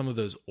some of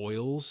those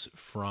oils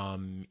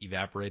from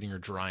evaporating or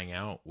drying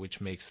out,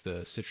 which makes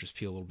the citrus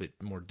peel a little bit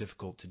more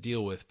difficult to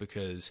deal with,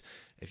 because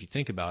if you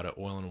think about it,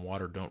 oil and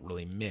water don't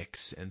really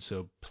mix, and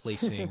so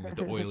placing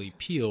the oily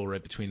peel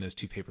right between those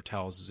two paper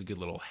towels is a good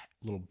little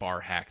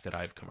bar hack that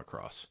I've come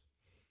across.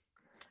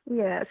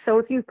 Yeah, so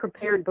if you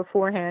prepared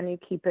beforehand, you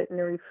keep it in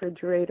the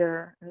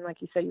refrigerator, and like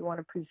you said, you want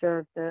to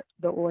preserve the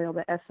oil,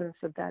 the essence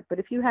of that. But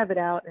if you have it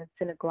out and it's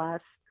in a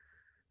glass,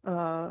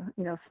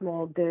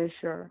 small dish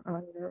or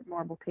on your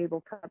marble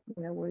tabletop,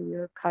 where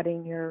you're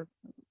cutting your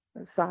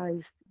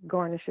sized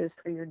garnishes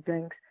for your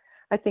drinks,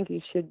 I think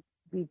you should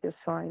be just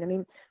fine. I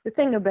mean, the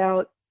thing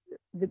about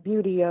the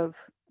beauty of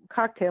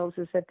cocktails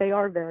is that they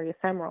are very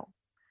ephemeral.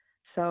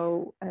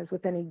 So as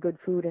with any good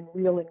food and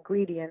real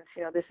ingredients,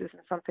 this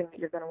isn't something that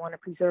you're going to want to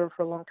preserve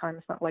for a long time.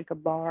 It's not like a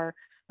bar,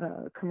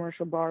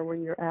 commercial bar where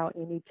you're out.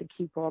 You need to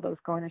keep all those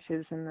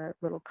garnishes in the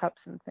little cups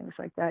and things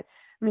like that.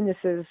 I mean, this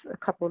is a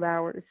couple of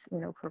hours,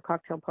 for a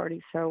cocktail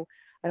party. So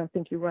I don't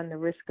think you run the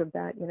risk of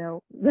that.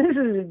 This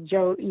is a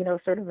joke,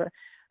 sort of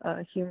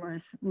a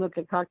humorous look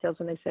at cocktails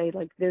when they say,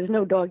 like, there's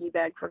no doggy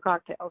bag for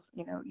cocktails.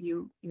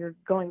 You're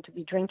going to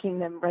be drinking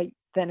them right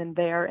then and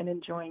there and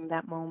enjoying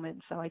that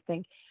moment. So I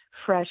think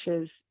fresh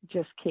is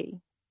just key.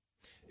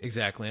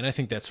 Exactly, and I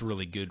think that's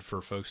really good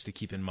for folks to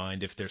keep in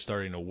mind if they're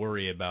starting to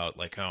worry about,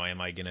 like, oh,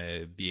 am I going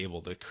to be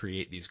able to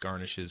create these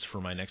garnishes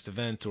for my next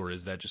event, or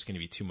is that just going to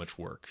be too much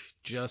work?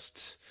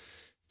 Just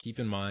keep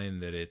in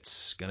mind that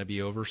it's going to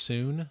be over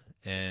soon,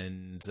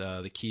 and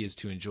the key is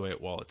to enjoy it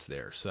while it's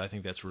there. So I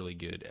think that's really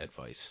good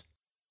advice.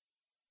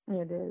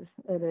 It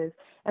is.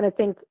 And I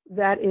think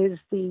that is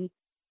the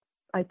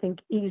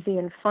easy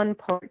and fun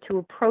part to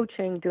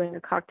approaching doing a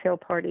cocktail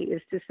party,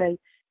 is to say,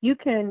 you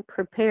can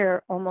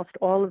prepare almost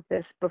all of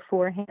this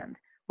beforehand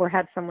or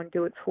have someone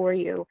do it for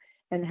you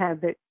and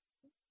have it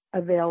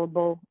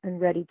available and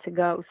ready to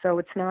go. So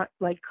it's not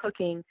like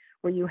cooking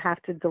where you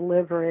have to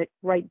deliver it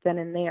right then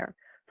and there.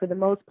 For the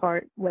most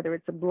part, whether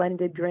it's a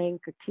blended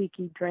drink, a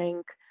tiki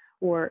drink,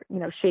 or,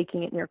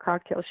 shaking it in your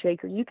cocktail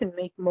shaker, you can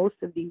make most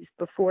of these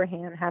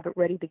beforehand, have it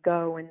ready to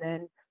go, and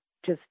then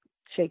just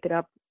shake it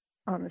up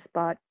on the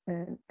spot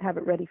and have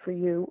it ready for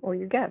you or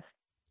your guests.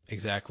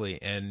 Exactly,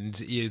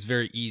 and it's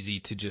very easy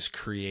to just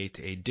create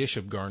a dish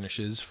of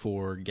garnishes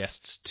for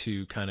guests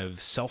to kind of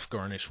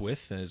self-garnish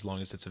with, and as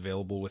long as it's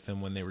available with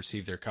them when they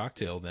receive their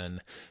cocktail, then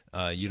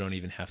you don't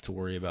even have to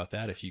worry about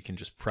that. If you can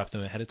just prep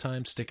them ahead of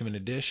time, stick them in a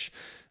dish,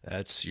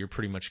 you're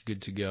pretty much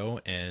good to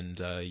go,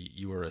 and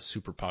you are a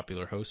super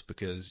popular host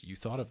because you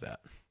thought of that.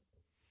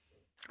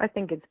 I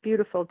think it's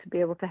beautiful to be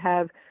able to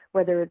have,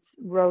 whether it's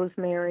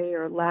rosemary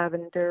or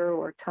lavender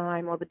or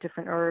thyme, all the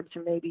different herbs,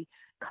 or maybe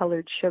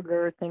colored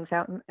sugar, things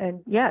out.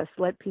 And yes,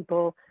 let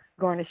people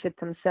garnish it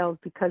themselves,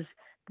 because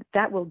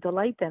that will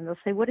delight them. They'll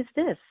say, what is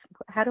this?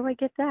 How do I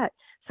get that?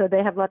 So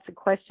they have lots of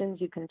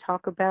questions. You can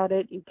talk about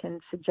it. You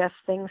can suggest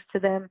things to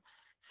them.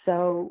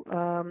 So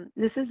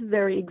this is a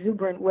very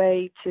exuberant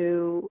way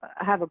to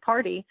have a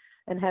party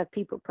and have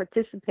people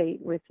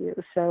participate with you.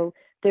 So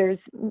there's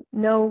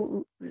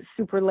no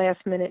super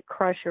last minute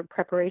crush or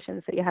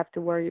preparations that you have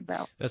to worry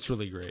about. That's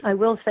really great. I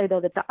will say,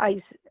 though, that the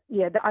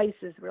ice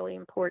is really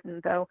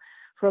important, though.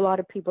 For a lot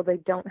of people, they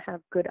don't have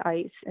good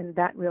ice, and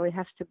that really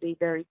has to be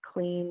very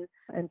clean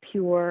and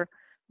pure,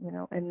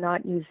 and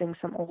not using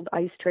some old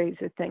ice trays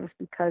or things,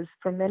 because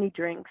for many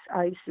drinks,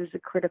 ice is a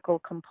critical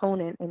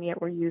component, and yet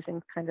we're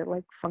using kind of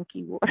like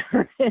funky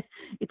water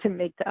to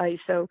make the ice.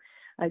 So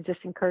I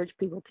just encourage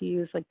people to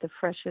use like the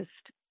freshest,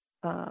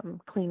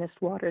 cleanest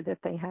water that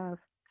they have.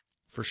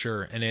 For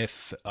sure. And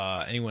if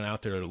anyone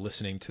out there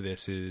listening to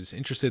this is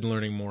interested in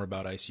learning more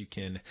about ice, you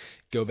can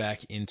go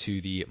back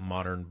into the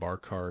Modern Bar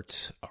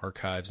Cart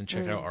archives and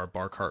check out our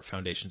Bar Cart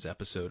Foundations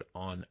episode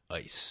on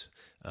ice.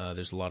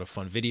 There's a lot of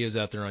fun videos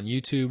out there on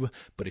YouTube,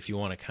 but if you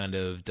want to kind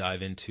of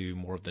dive into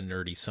more of the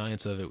nerdy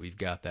science of it, we've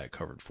got that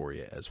covered for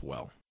you as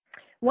well.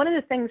 One of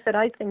the things that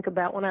I think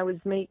about when I was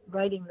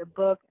writing the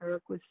book,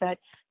 Eric, was that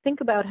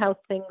think about how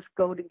things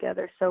go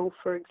together. So,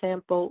 for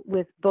example,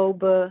 with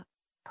boba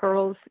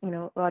pearls,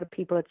 a lot of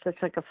people, it's such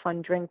like a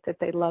fun drink that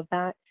they love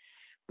that.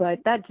 But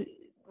that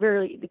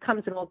really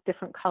becomes in all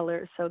different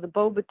colors. So the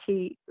boba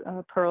tea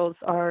pearls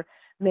are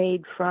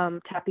made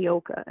from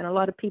tapioca. And a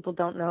lot of people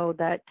don't know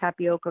that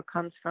tapioca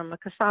comes from a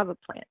cassava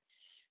plant.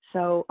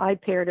 So I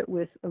paired it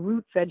with a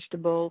root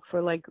vegetable for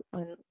like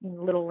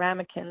little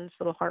ramekins,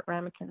 little heart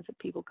ramekins that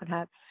people could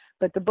have.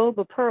 But the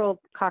boba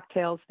pearl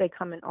cocktails, they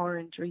come in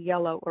orange or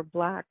yellow or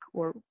black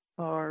or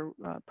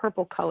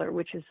purple color,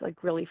 which is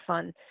like really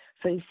fun.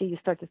 So you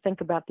start to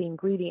think about the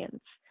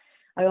ingredients.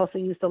 I also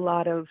used a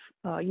lot of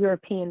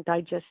European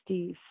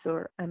digestifs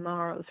or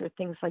amaros or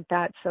things like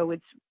that. So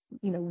it's,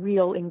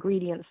 real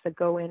ingredients that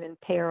go in and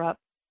pair up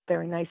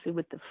very nicely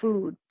with the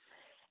food.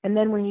 And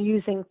then when you're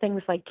using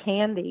things like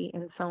candy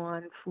and so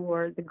on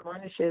for the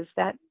garnishes,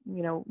 that,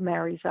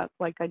 marries up.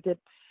 Like I did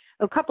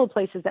a couple of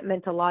places that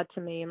meant a lot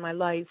to me in my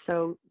life.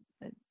 So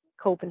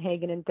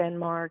Copenhagen in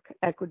Denmark,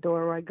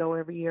 Ecuador, where I go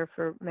every year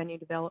for menu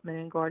development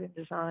and garden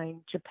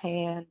design,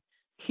 Japan,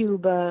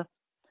 Cuba,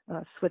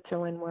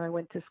 Switzerland, where I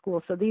went to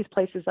school. So these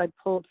places I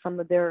pulled some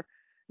of their,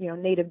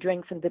 native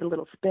drinks and did a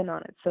little spin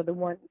on it. So the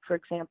one, for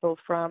example,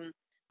 from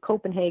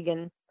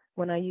Copenhagen,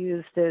 when I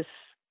used this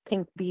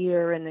pink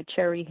beer and the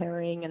cherry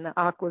herring and the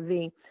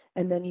aquavit,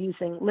 and then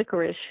using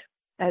licorice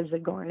as a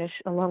garnish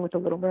along with the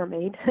Little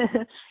Mermaid,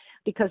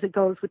 because it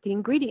goes with the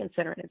ingredients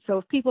that are in it. So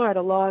if people are at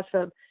a loss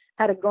of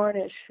how to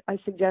garnish, I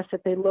suggest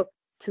that they look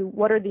to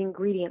what are the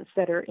ingredients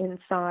that are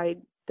inside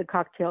the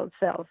cocktail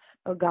itself.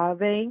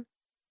 Agave,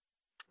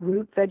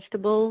 root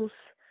vegetables,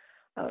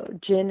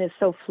 gin is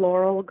so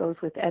floral, goes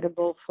with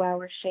edible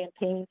flowers,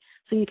 champagne.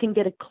 So you can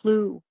get a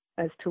clue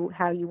as to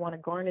how you want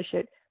to garnish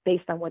it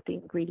based on what the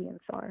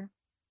ingredients are.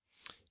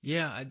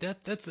 Yeah,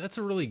 that's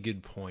a really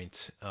good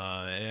point, and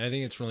I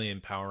think it's really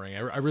empowering.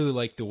 I really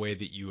like the way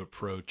that you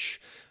approach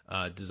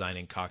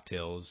designing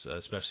cocktails,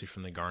 especially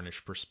from the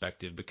garnish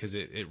perspective, because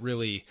it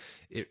really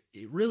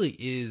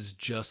is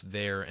just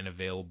there and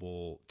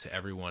available to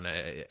everyone.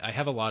 I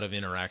have a lot of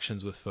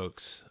interactions with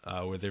folks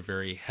where they're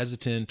very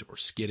hesitant or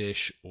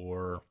skittish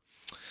or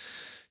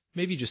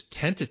maybe just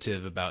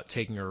tentative about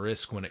taking a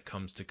risk when it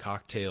comes to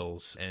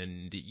cocktails,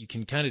 and you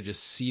can kind of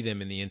just see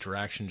them in the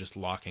interaction just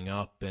locking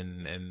up,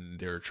 and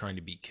they're trying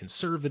to be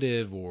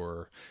conservative,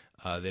 or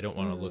they don't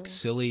want to look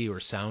silly or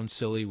sound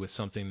silly with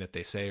something that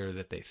they say or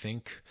that they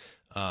think.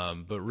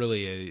 But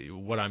really,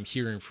 what I'm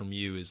hearing from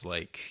you is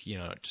like,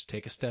 just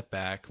take a step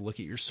back, look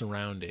at your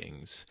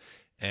surroundings,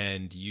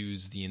 and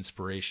use the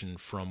inspiration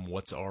from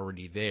what's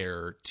already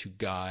there to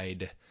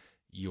guide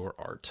your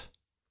art.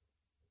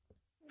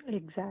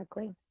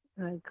 Exactly.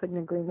 I couldn't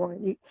agree more.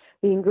 The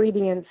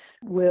ingredients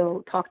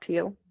will talk to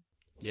you.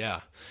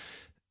 Yeah.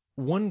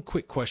 One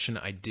quick question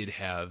I did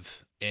have,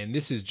 and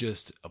this is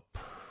just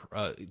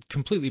a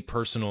completely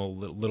personal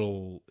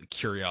little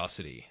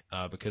curiosity,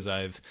 because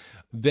I've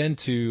been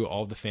to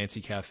all the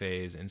fancy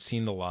cafes and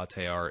seen the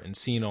latte art and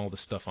seen all the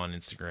stuff on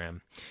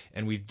Instagram,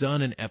 and we've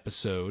done an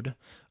episode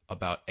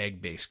about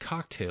egg-based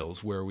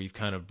cocktails where we've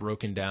kind of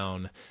broken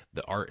down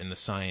the art and the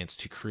science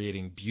to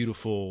creating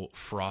beautiful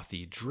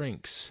frothy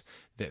drinks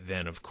that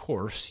then, of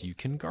course, you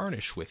can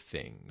garnish with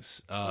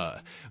things.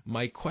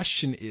 My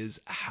question is,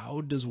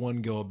 how does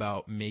one go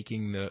about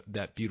making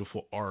that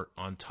beautiful art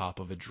on top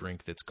of a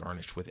drink that's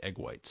garnished with egg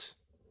whites?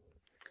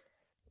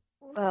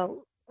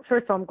 Well,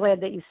 first of all, I'm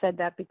glad that you said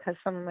that, because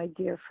some of my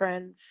dear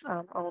friends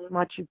own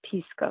Machu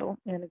Pisco,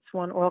 and it's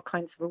won all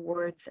kinds of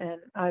awards,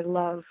 and I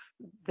love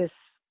this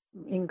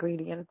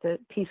ingredient. The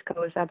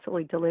Pisco is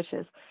absolutely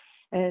delicious.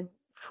 And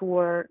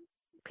for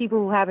people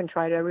who haven't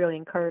tried it, I really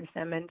encourage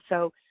them. And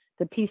so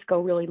the Pisco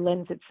really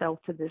lends itself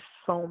to this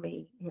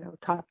foamy,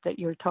 top that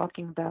you're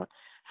talking about.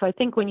 So I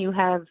think when you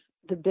have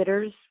the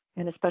bitters,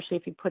 and especially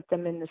if you put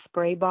them in the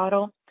spray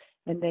bottle,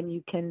 and then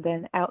you can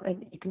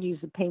and you can use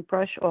a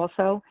paintbrush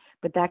also,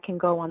 but that can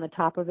go on the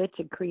top of it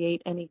to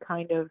create any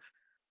kind of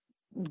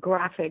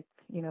graphic,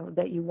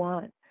 that you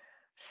want.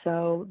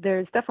 So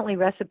there's definitely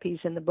recipes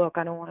in the book.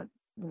 I don't want to,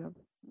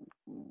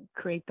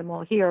 create them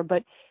all here,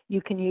 but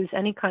you can use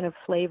any kind of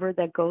flavor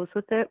that goes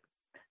with it.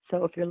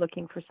 So if you're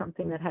looking for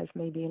something that has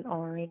maybe an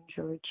orange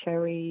or a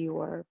cherry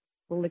or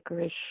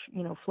licorice,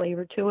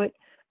 flavor to it,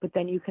 but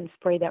then you can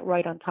spray that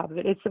right on top of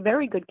it. It's a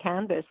very good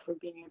canvas for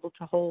being able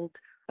to hold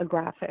a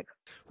graphic.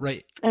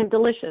 Right. And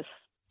delicious.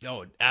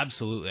 Oh,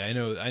 absolutely.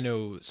 I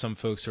know some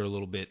folks are a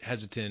little bit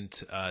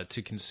hesitant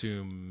to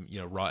consume,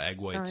 raw egg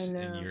whites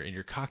in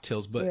your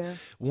cocktails, but yeah.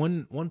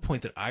 One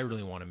point that I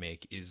really want to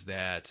make is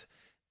that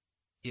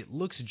it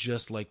looks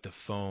just like the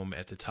foam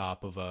at the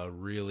top of a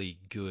really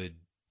good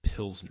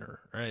Pilsner,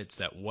 right? It's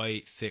that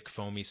white, thick,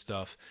 foamy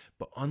stuff.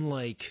 But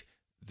unlike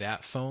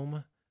that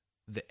foam,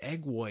 the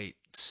egg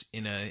whites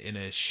in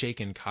a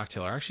shaken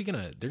cocktail are actually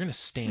they're gonna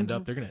stand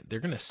up. They're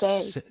gonna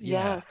sit,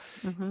 yeah.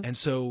 Mm-hmm. And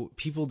so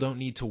people don't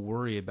need to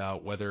worry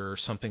about whether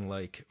something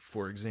like,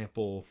 for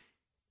example,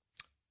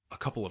 a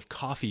couple of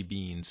coffee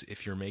beans,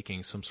 if you're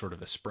making some sort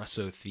of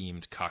espresso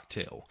themed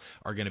cocktail,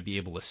 are going to be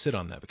able to sit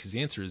on that, because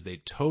the answer is they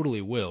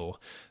totally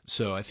will.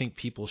 So I think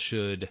people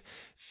should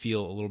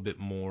feel a little bit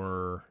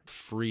more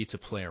free to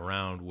play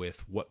around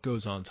with what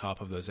goes on top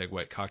of those egg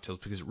white cocktails,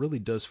 because it really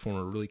does form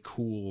a really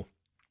cool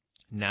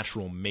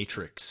natural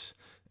matrix,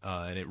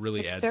 and it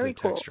really adds to the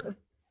texture.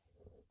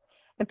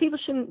 And people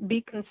shouldn't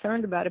be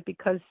concerned about it,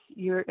 because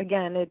you're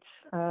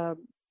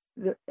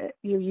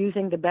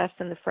using the best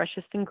and the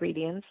freshest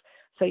ingredients.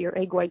 So your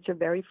egg whites are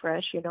very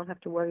fresh. You don't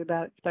have to worry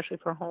about, especially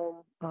for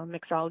home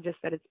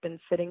mixologists, that it's been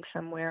sitting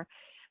somewhere.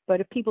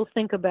 But if people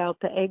think about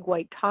the egg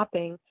white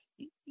topping,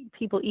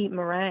 people eat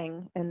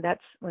meringue, and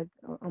that's like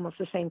almost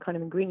the same kind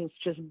of ingredients,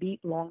 just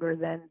beat longer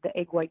than the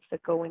egg whites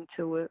that go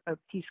into a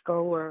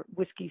pisco or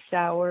whiskey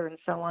sour and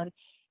so on.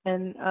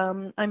 And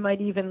I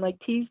might even like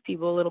tease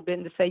people a little bit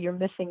and to say you're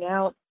missing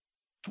out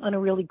on a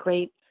really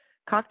great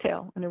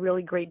cocktail and a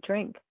really great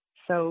drink.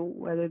 So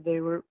whether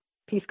they were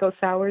pisco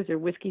sours or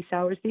whiskey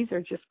sours, these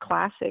are just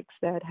classics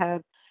that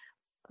have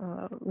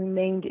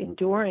remained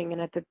enduring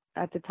and at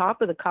the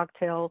top of the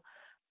cocktail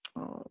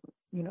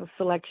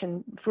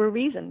selection for a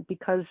reason,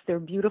 because they're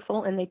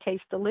beautiful and they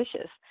taste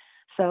delicious.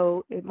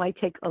 So it might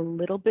take a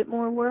little bit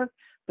more work,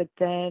 but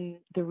then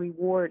the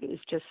reward is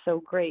just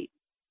so great.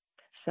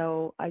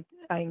 So I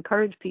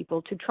encourage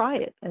people to try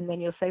it, and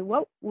then you'll say,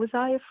 what was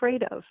I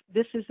afraid of?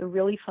 This is a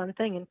really fun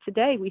thing. And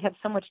today we have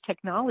so much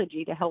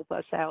technology to help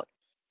us out.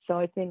 So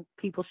I think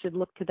people should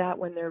look to that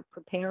when they're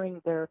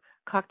preparing their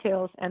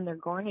cocktails and their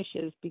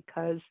garnishes,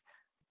 because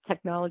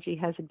technology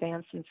has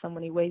advanced in so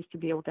many ways to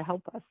be able to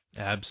help us.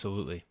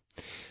 Absolutely.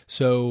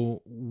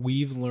 So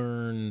we've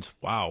learned,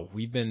 wow,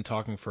 we've been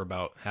talking for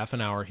about half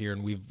an hour here,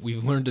 and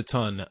we've learned a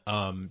ton.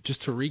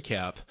 Just to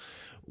recap,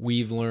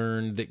 we've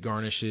learned that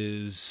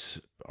garnishes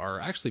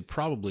are actually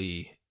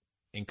probably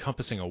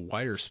encompassing a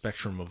wider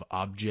spectrum of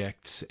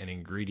objects and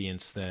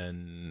ingredients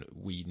than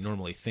we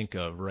normally think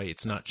of, right?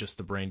 It's not just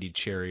the brandied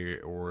cherry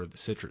or the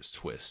citrus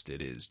twist.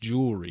 It is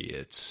jewelry,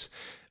 it's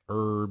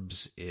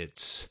herbs,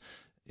 it's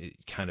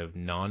kind of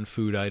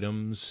non-food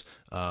items.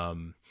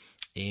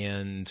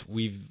 And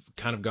we've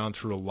kind of gone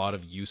through a lot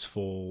of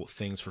useful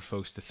things for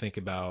folks to think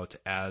about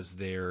as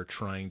they're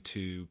trying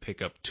to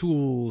pick up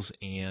tools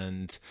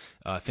and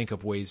think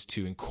up ways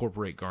to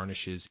incorporate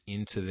garnishes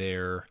into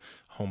their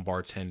home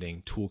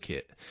bartending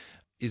toolkit.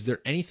 Is there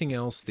anything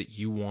else that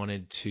you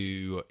wanted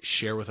to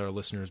share with our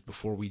listeners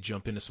before we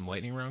jump into some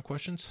lightning round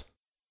questions?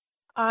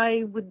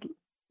 I would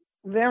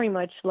very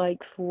much like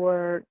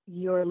for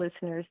your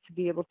listeners to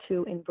be able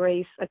to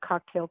embrace a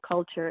cocktail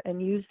culture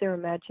and use their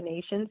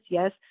imaginations.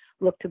 Yes,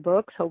 look to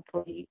books,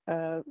 hopefully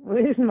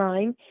with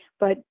mine,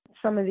 but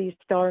some of these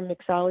star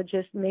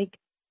mixologists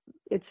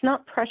it's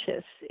not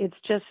precious. It's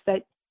just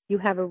that you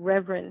have a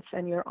reverence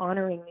and you're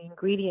honoring the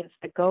ingredients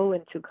that go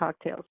into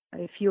cocktails.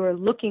 If you're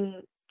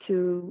looking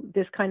to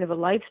this kind of a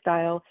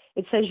lifestyle,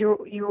 it says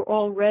you're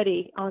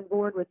already on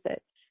board with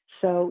it.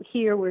 So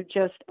here we're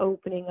just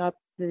opening up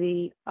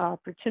the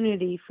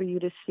opportunity for you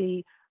to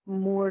see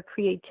more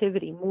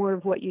creativity, more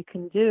of what you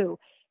can do,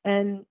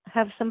 and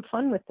have some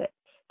fun with it.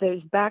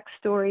 There's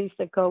backstories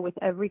that go with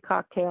every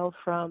cocktail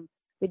from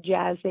the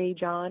Jazz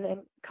Age on,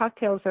 and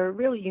cocktails are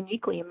really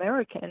uniquely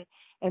American,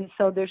 and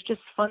so there's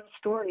just fun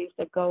stories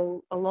that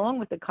go along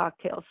with the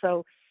cocktail.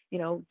 So,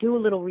 do a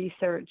little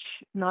research,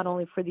 not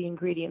only for the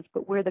ingredients,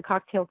 but where the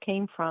cocktail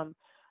came from,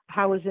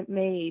 how was it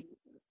made,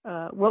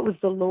 what was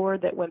the lore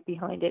that went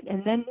behind it,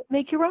 and then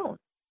make your own.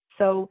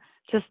 So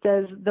just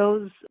as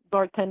those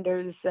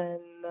bartenders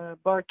and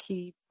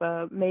barkeep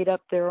made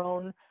up their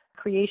own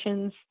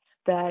creations,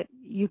 that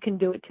you can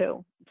do it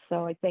too.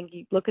 So I think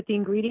you look at the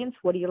ingredients,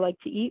 what do you like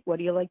to eat, what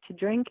do you like to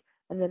drink,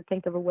 and then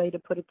think of a way to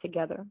put it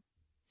together.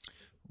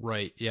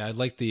 Right. Yeah, I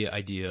like the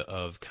idea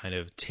of kind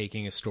of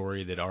taking a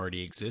story that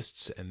already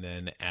exists and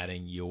then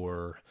adding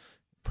your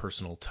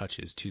personal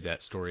touches to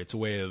that story. It's a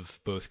way of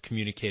both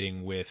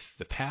communicating with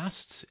the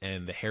past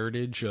and the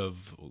heritage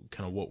of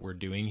kind of what we're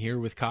doing here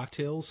with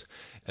cocktails,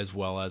 as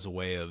well as a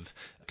way of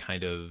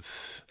kind of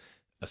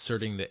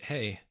asserting that,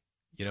 hey,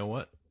 you know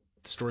what?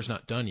 The story's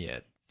not done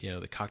yet.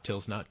 The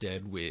cocktail's not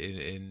dead,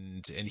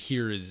 and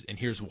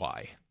here's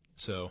why.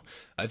 So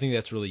I think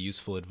that's really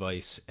useful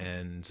advice,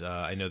 and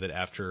I know that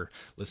after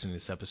listening to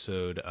this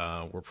episode,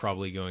 we're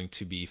probably going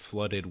to be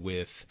flooded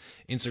with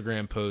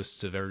Instagram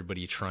posts of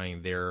everybody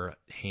trying their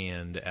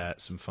hand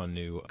at some fun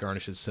new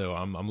garnishes. So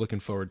I'm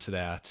looking forward to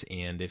that.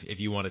 And if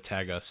you want to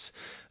tag us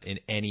in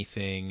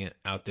anything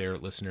out there,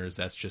 listeners,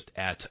 that's just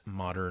at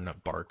Modern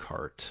Bar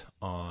Cart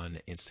on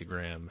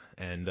Instagram.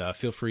 And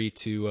feel free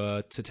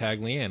to tag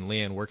Leeann.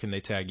 Leeann, where can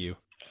they tag you?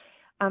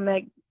 I'm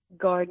at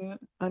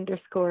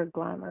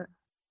garden_glamour.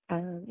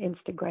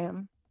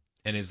 Instagram.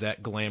 And is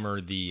that glamour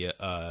the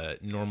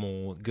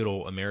normal good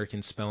old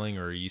American spelling,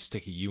 or are you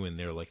stick a U in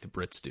there like the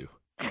Brits do?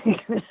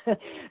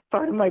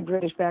 Part of my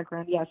British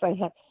background, yes, I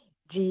have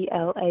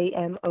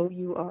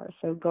GLAMOUR,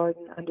 so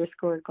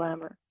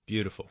garden_glamour.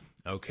 Beautiful.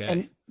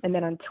 Okay. And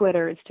then on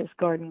Twitter, it's just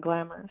Garden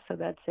Glamour, so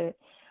that's it.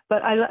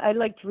 But I'd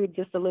like to read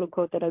just a little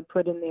quote that I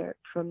put in there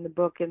from the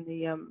book in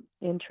the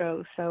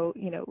intro. So,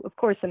 of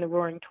course, in the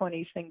Roaring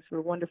 20s, things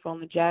were wonderful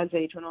in the Jazz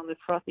Age when all the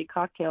frothy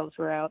cocktails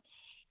were out.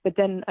 But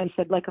then I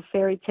said, like a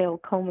fairy tale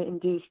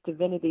coma-induced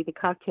divinity, the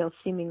cocktail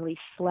seemingly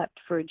slept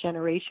for a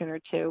generation or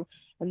two,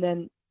 and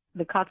then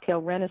the cocktail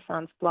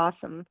renaissance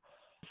blossomed.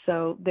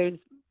 So there's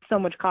so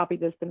much copy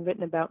that's been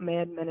written about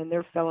Mad Men and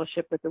their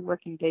fellowship with the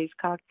working day's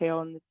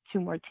cocktail and the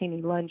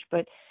 2-martini lunch,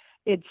 but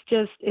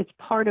it's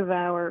part of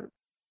our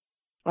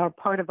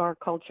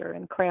culture,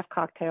 and craft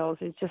cocktails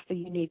is just a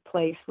unique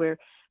place where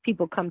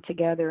people come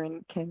together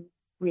and can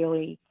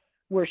really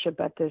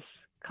worship at this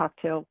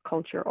cocktail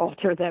culture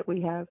altar that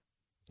we have.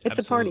 It's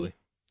Absolutely. a party.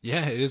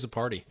 Yeah, it is a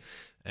party.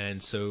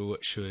 and so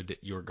should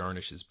your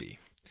garnishes be.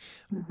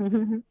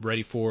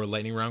 Ready for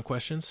lightning round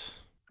questions?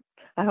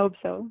 I hope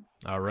so.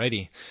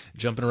 Alrighty,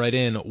 jumping right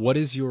in. What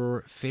is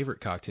your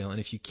favorite cocktail? And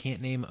if you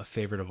can't name a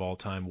favorite of all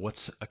time,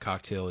 what's a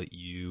cocktail that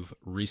you've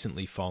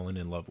recently fallen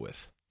in love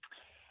with?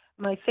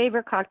 My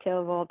favorite cocktail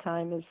of all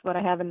time is what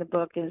I have in the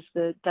book is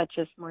the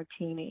Duchess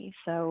Martini.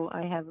 So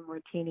I have a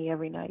martini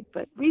every night.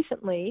 But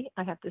recently,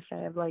 I have to say,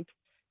 I've liked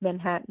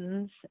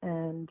Manhattans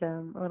and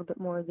a little bit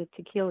more of the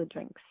tequila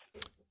drinks.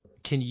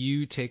 Can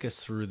you take us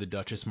through the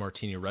Duchess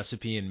Martini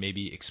recipe and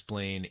maybe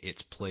explain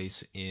its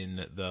place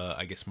in the,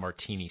 I guess,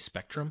 martini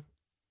spectrum?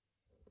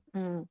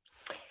 Mm.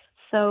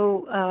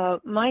 So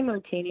my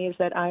martini is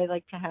that I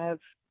like to have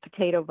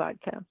potato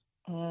vodka.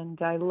 And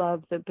I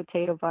love the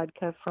potato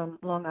vodka from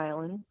Long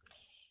Island.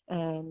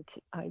 And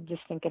I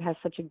just think it has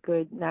such a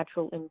good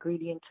natural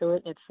ingredient to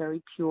it. It's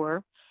very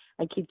pure.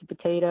 I keep the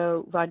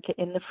potato vodka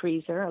in the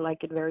freezer. I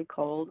like it very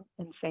cold,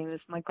 and same as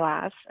my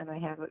glass. And I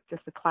have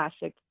just a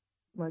classic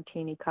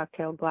martini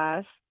cocktail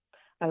glass.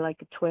 I like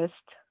a twist,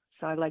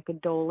 so I like a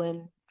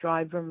Dolan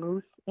dry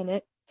vermouth in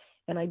it.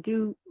 And I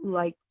do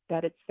like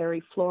that it's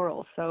very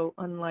floral. So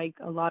unlike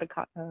a lot of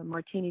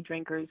martini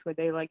drinkers where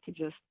they like to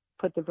just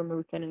put the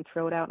vermouth in and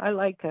throw it out, I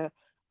like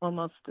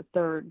almost a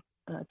third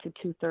to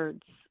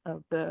two-thirds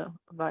of the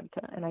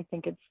vodka. And I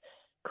think it's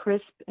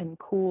crisp and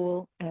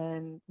cool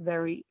and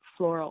very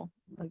floral.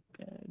 Like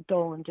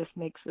Dolan just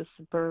makes a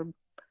superb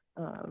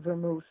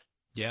vermouth.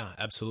 Yeah,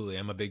 absolutely.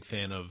 I'm a big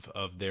fan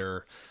of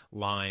their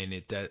line.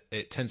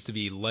 It tends to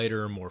be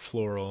lighter, more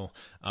floral,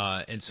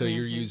 and so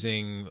you're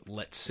using,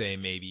 let's say,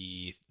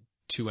 maybe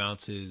 2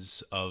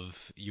 ounces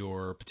of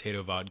your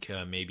potato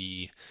vodka,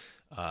 maybe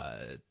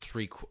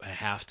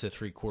half to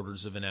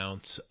 3/4 of an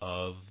ounce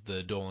of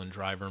the Dolan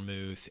dry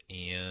vermouth,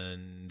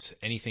 and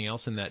anything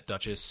else in that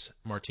Duchess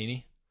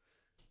Martini?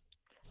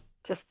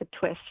 Just the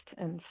twist.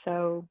 And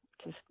so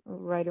just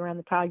right around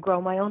the top, I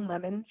grow my own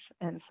lemons,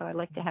 and so I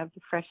like to have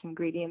the fresh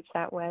ingredients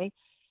that way.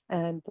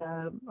 And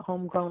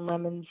homegrown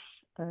lemons,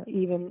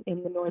 even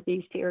in the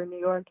Northeast here in New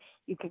York,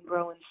 you can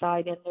grow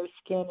inside, and their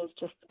skin is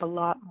just a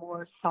lot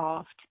more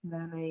soft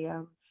than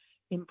a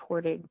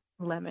imported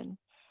lemon.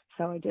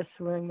 So I just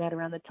ring that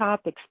around the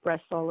top,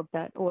 express all of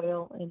that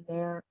oil in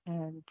there,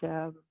 and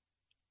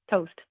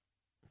toast.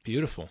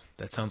 Beautiful.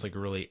 That sounds like a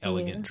really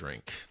elegant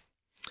drink.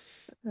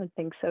 I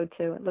think so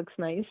too. It looks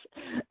nice.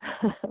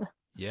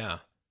 Yeah.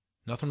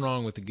 Nothing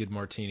wrong with a good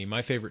martini.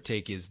 My favorite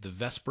take is the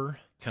Vesper,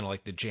 kind of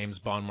like the James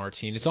Bond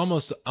martini. It's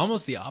almost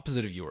the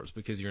opposite of yours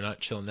because you're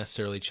not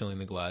necessarily chilling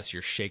the glass.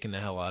 You're shaking the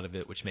hell out of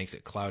it, which makes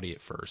it cloudy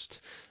at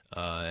first.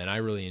 And I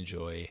really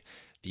enjoy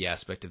the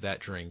aspect of that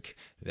drink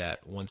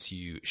that once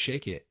you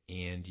shake it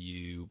and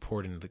you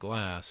pour it into the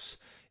glass,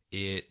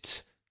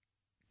 it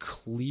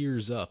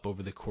clears up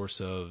over the course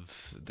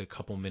of the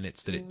couple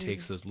minutes that it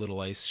takes those little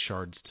ice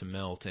shards to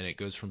melt, and it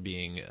goes from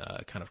being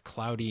kind of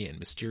cloudy and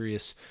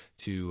mysterious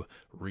to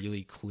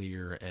really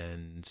clear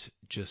and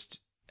just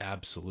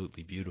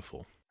absolutely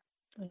beautiful.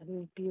 It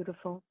is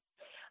beautiful.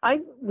 I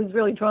was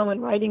really drawn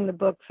when writing the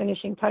book,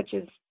 Finishing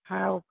Touches,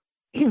 how,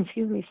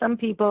 excuse me, some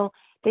people,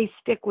 they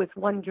stick with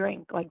one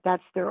drink, like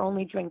that's their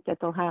only drink that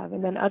they'll have.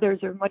 And then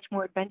others are much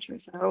more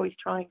adventurous and are always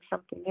trying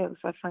something new.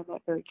 So I find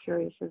that very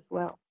curious as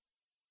well.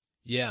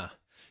 Yeah.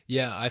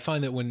 Yeah, I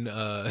find that when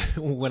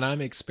when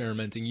I'm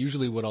experimenting,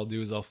 usually what I'll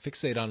do is I'll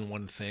fixate on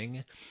one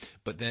thing,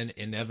 but then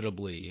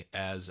inevitably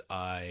as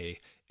I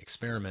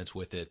experiment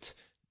with it,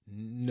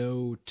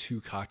 no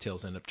two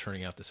cocktails end up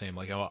turning out the same.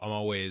 Like I'm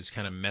always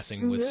kind of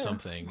messing with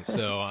something.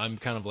 So I'm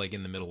kind of like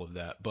in the middle of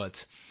that.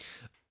 But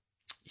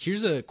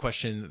here's a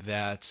question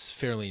that's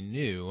fairly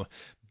new,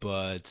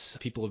 but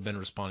people have been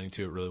responding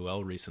to it really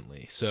well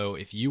recently. So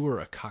if you were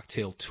a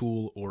cocktail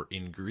tool or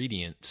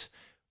ingredient,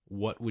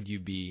 what would you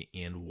be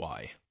and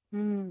why?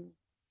 If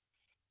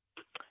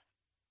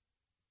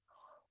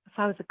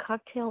I was a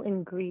cocktail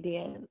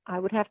ingredient, I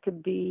would have to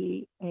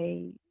be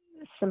a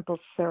simple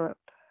syrup.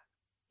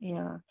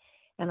 Yeah.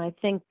 And I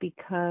think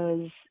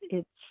because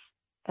it's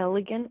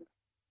elegant,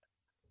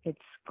 it's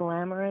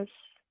glamorous,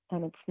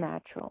 and it's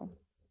natural,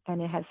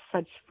 and it has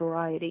such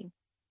variety.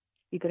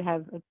 You could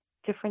have a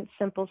different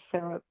simple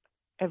syrup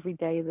every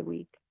day of the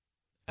week.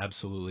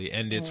 Absolutely.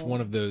 And it's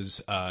one of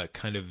those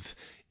kind of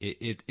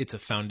it's a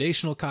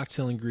foundational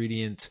cocktail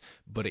ingredient,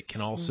 but it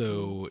can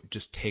also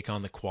just take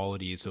on the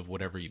qualities of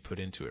whatever you put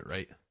into it,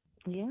 right?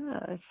 Yeah,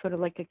 it's sort of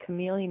like a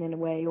chameleon in a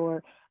way,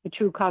 or a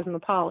true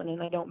cosmopolitan.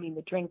 And I don't mean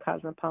the drink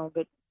cosmopolitan,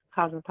 but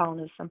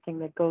cosmopolitan is something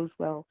that goes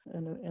well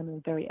in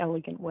a very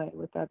elegant way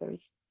with others.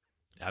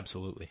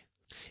 Absolutely.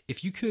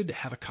 If you could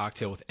have a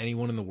cocktail with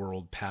anyone in the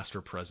world, past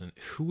or present,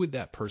 who would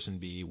that person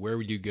be? Where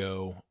would you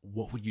go?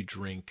 What would you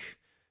drink?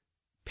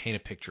 Paint a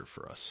picture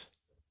for us.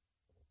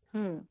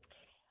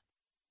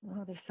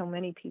 Well, there's so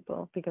many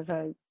people because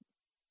I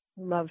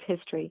love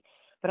history.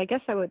 But I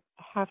guess I would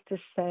have to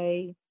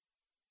say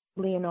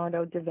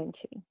Leonardo da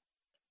Vinci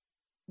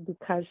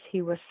because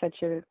he was such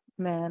a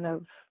man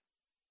of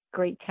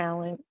great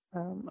talent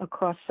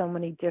across so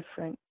many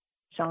different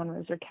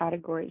genres or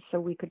categories.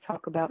 So we could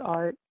talk about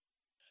art,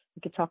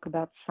 we could talk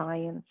about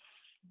science,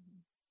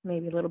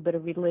 maybe a little bit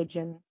of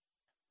religion.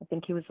 I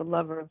think he was a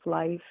lover of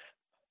life.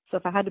 So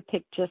if I had to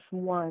pick just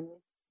one,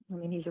 I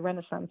mean, he's a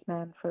Renaissance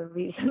man for a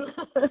reason.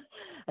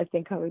 I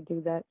think I would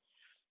do that.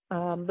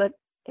 But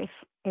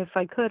if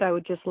I could, I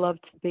would just love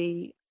to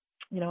be,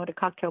 at a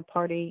cocktail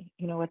party,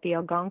 at the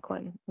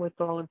Algonquin with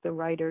all of the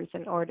writers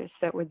and artists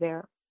that were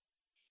there,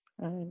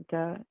 and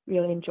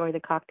really enjoy the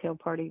cocktail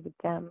party with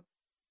them.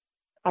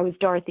 I was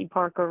Dorothy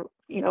Parker,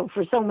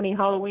 for so many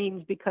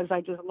Halloweens because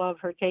I just love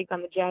her take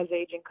on the Jazz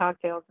Age and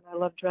cocktails, and I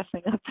love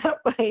dressing up that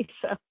way.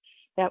 So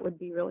that would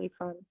be really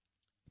fun.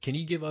 Can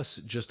you give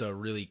us just a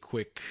really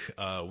quick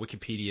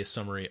Wikipedia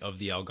summary of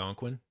the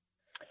Algonquin?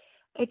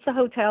 It's a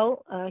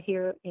hotel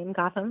here in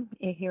Gotham,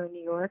 here in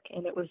New York,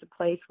 and it was a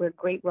place where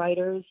great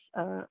writers,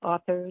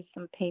 authors,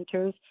 and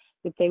painters,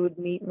 that they would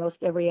meet most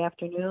every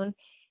afternoon.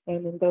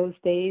 And in those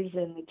days,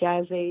 in the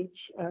Jazz Age,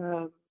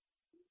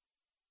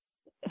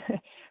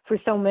 for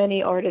so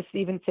many artists,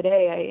 even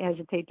today, I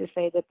hesitate to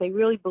say that they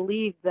really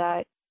believed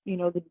that,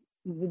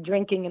 the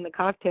drinking and the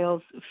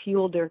cocktails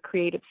fueled their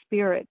creative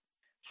spirit.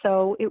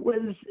 So it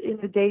was in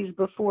the days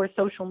before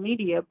social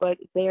media, but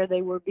there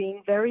they were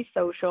being very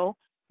social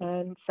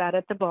and sat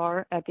at the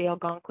bar at the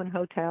Algonquin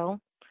Hotel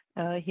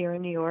here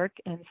in New York.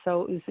 And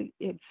so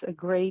it's a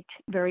great,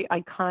 very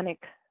iconic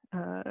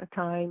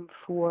time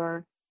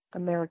for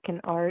American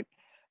art.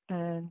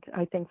 And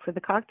I think for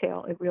the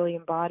cocktail, it really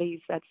embodies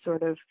that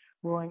sort of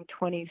roaring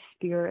 20s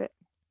spirit.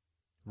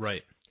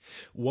 Right.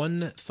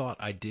 One thought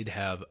I did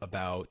have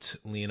about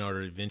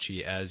Leonardo da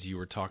Vinci as you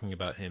were talking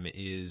about him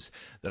is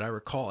that I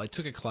recall I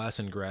took a class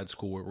in grad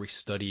school where we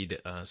studied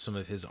some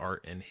of his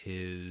art and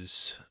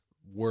his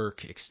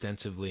work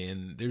extensively,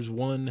 and there's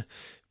one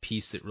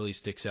piece that really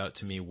sticks out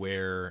to me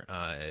where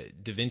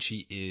da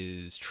Vinci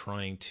is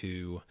trying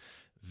to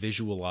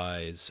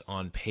visualize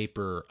on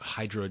paper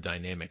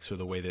hydrodynamics, or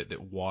the way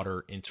that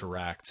water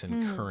interacts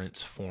and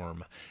currents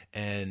form.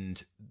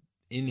 And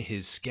in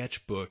his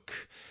sketchbook,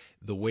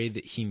 the way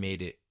that he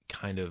made it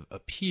kind of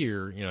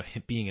appear,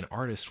 him being an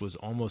artist, was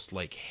almost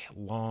like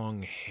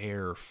long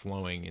hair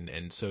flowing.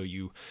 And so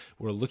you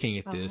were looking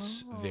at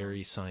this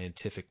very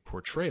scientific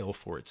portrayal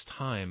for its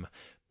time,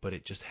 but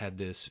it just had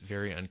this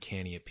very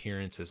uncanny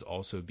appearance as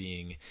also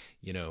being,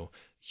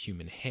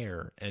 human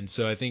hair. And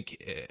so I think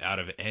out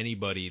of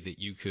anybody that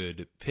you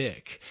could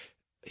pick,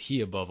 he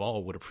above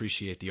all would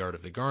appreciate the art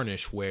of the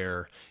garnish,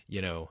 where,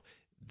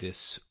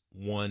 this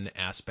one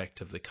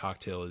aspect of the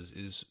cocktail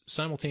is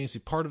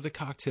simultaneously part of the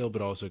cocktail,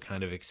 but also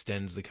kind of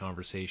extends the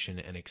conversation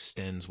and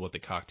extends what the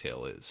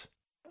cocktail is.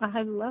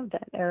 I love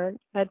that, Eric.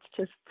 That's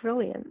just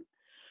brilliant.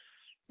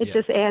 It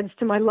just adds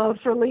to my love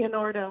for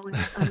Leonardo,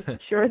 and I'm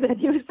sure that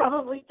he was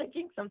probably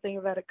thinking something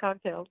about a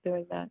cocktail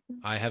doing that.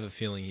 I have a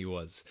feeling he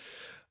was.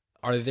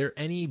 Are there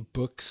any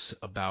books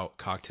about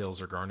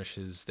cocktails or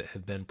garnishes that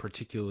have been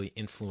particularly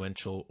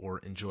influential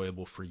or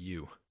enjoyable for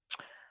you?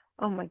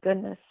 Oh my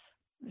goodness.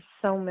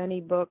 So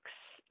many books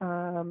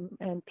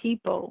and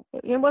people.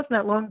 It wasn't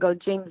that long ago,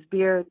 James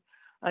Beard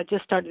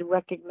just started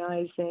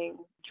recognizing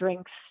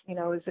drinks,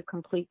 as a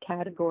complete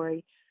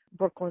category.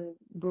 Brooklyn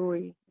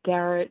Brewery,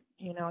 Garrett,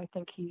 I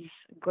think he's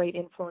a great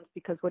influence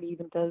because what he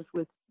even does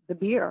with the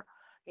beer,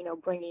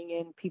 bringing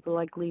in people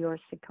like Leor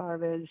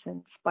Sicarves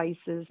and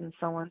spices and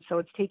so on. So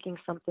it's taking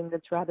something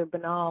that's rather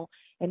banal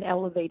and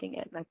elevating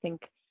it. And I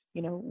think,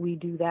 we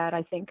do that.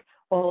 I think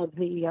all of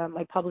the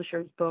my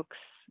publisher's books,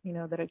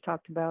 that I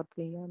talked about,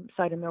 the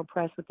Cider Mill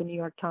Press with the New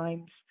York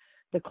Times,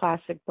 the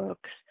classic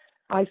books.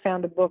 I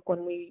found a book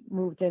when we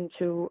moved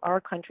into our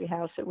country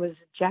house. It was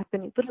a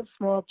Japanese, little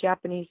small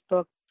Japanese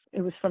book.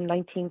 It was from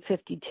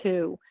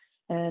 1952,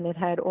 and it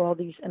had all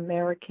these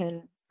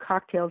American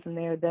cocktails in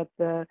there that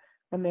the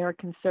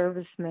American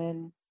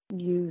servicemen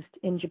used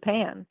in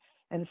Japan.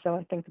 And so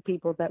I think the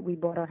people that we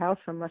bought our house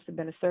from must have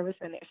been a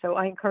serviceman there. So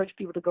I encourage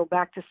people to go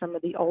back to some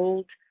of the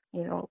old,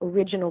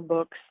 original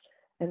books.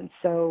 And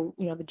so,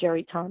 the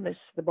Jerry Thomas,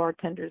 the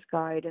Bartender's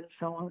Guide, and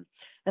so on.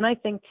 And I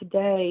think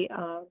today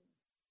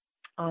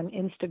on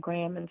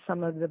Instagram and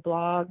some of the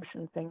blogs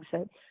and things,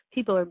 that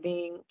people are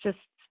being just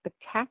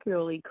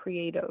spectacularly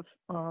creative.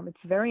 It's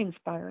very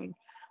inspiring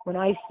when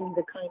I see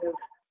the kind of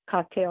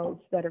cocktails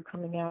that are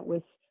coming out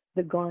with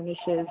the garnishes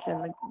and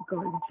the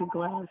garden to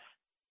glass.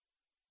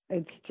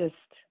 It's just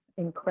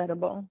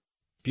incredible.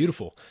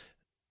 Beautiful.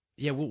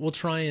 Yeah, we'll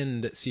try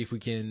and see if we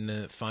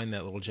can find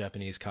that little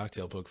Japanese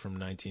cocktail book from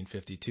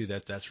 1952.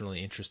 That's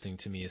really interesting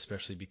to me,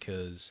 especially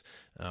because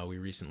we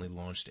recently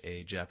launched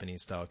a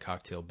Japanese-style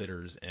cocktail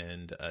bitters,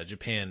 and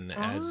Japan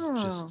has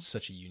just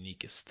such a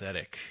unique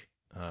aesthetic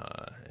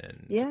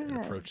and an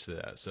approach to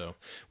that. So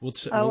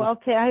I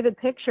have a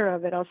picture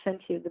of it. I'll send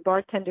to you. The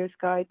Bartender's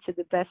Guide to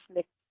the Best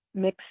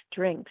Mixed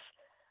Drinks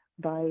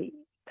by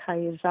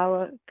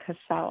Kaizawa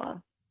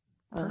Kasawa.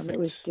 It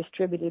was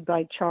distributed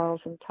by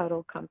Charles and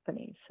Tuttle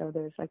Company, so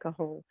there's like a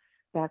whole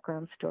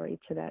background story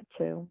to that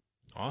too.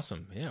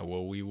 Awesome. Yeah,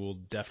 well, we will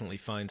definitely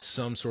find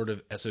some sort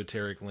of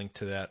esoteric link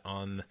to that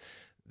on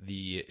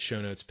the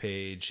show notes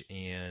page,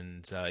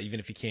 and even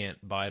if you can't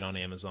buy it on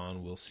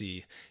Amazon, we'll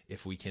see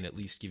if we can at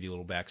least give you a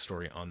little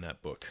backstory on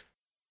that book.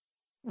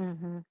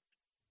 Mm-hmm.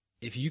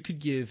 If you could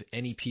give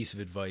any piece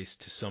of advice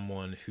to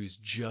someone who's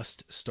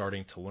just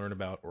starting to learn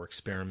about or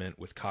experiment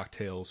with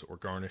cocktails or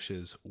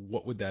garnishes,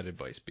 what would that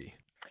advice be?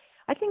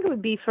 I think it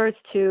would be first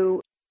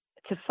to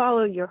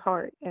follow your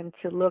heart and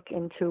to look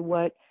into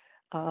what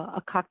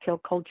a cocktail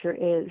culture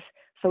is.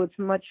 So it's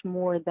much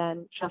more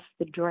than just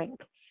the drink.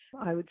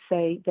 I would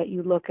say that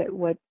you look at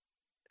what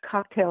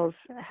cocktails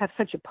have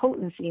such a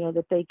potency,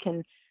 that they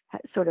can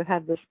sort of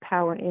have this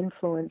power and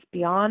influence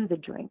beyond the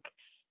drink.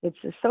 It's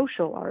a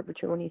social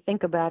arbiter. When you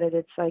think about it,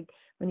 it's like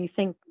when you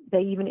think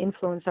they even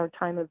influence our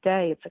time of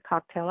day. It's a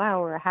cocktail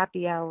hour, a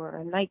happy hour,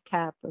 a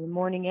nightcap, or the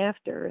morning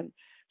after, and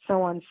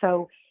so on.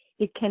 So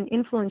it can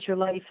influence your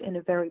life in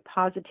a very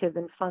positive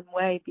and fun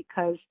way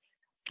because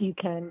you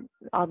can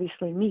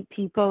obviously meet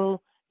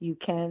people, you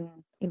can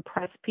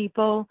impress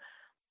people.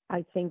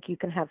 I think you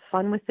can have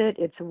fun with it.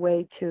 It's a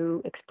way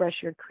to express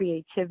your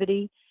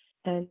creativity,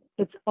 and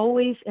it's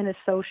always in a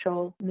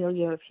social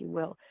milieu, if you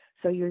will.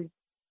 So you're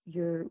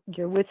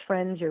with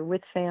friends, you're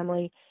with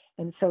family,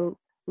 and so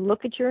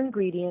look at your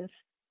ingredients,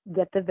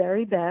 get the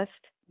very best,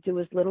 do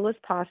as little as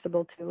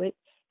possible to it,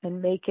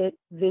 and make it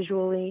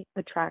visually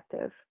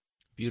attractive.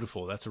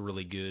 Beautiful. That's a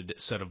really good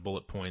set of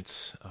bullet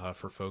points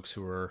for folks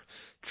who are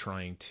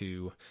trying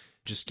to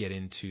just get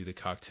into the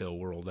cocktail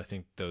world. I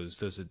think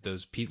those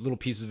little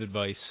pieces of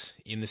advice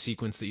in the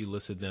sequence that you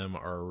listed them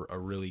are a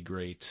really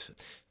great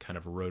kind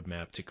of a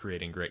roadmap to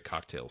creating great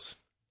cocktails.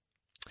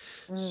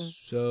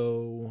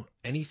 So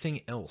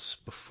anything else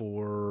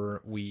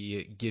before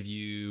we give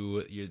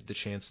you the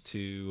chance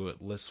to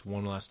list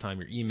one last time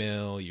your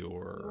email,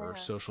 your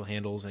social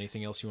handles,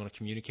 anything else you want to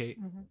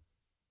communicate? Mm-hmm.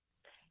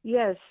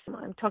 Yes,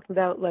 I'm talking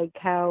about like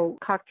how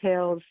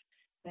cocktails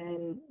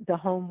and the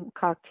home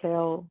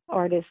cocktail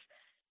artists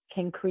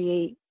can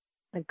create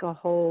like a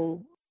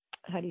whole,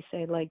 how do you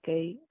say, like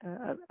a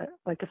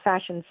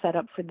fashion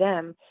setup for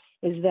them,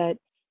 is that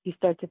you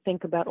start to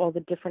think about all the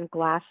different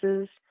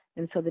glasses,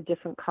 and so the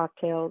different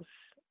cocktails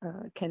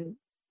can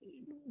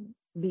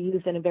be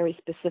used in a very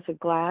specific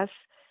glass.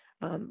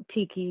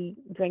 Tiki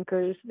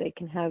drinkers, they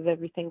can have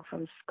everything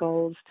from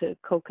skulls to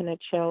coconut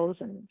shells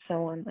and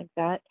so on like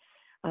that.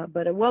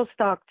 But a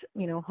well-stocked,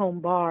 home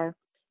bar,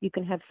 you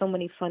can have so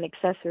many fun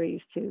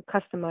accessories to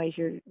customize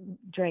your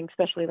drink,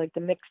 especially like the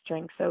mixed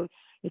drink. So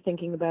you're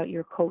thinking about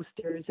your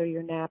coasters or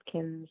your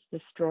napkins, the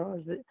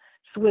straws, the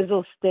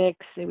swizzle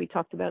sticks. We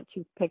talked about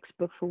toothpicks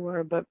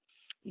before, but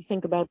you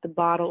think about the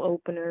bottle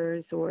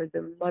openers or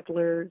the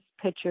muddlers,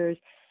 pitchers,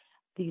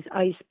 these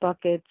ice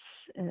buckets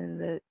and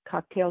the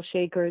cocktail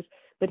shakers.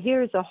 But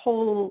here's a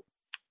whole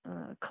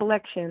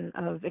collection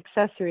of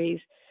accessories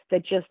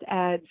that just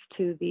adds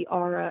to the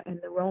aura and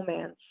the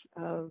romance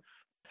of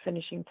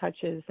finishing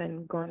touches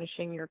and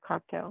garnishing your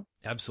cocktail.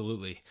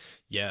 Absolutely.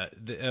 Yeah.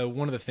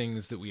 One of the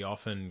things that we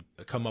often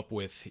come up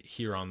with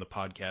here on the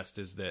podcast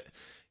is that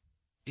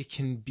it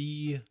can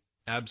be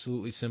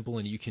absolutely simple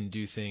and you can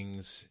do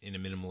things in a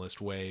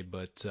minimalist way,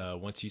 but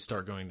once you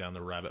start going down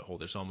the rabbit hole,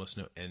 there's almost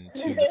no end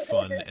to the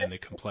fun and the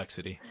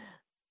complexity.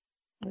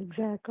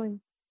 Exactly.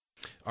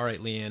 All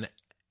right, Leann,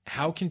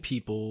 how can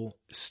people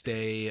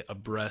stay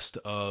abreast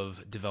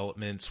of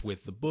developments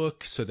with the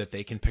book so that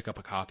they can pick up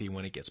a copy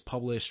when it gets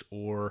published,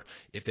 or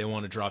if they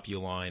want to drop you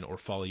a line or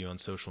follow you on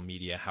social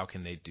media, how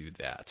can they do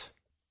that?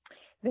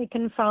 They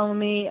can follow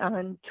me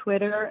on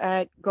Twitter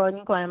at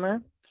Garden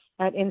Glamour,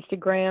 at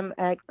Instagram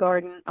at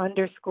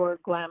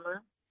Garden_Glamour.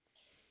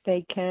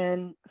 They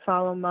can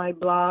follow my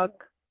blog,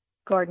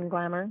 Garden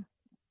Glamour,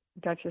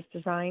 Duchess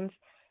Designs.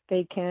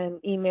 They can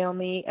email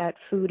me at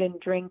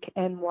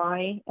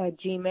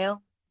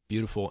foodanddrinkny@gmail.com.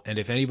 Beautiful. And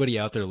if anybody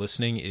out there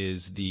listening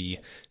is the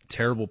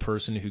terrible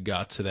person who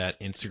got to that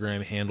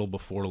Instagram handle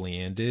before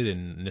Leann did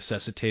and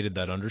necessitated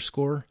that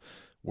underscore,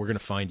 we're going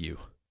to find you.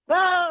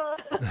 Oh,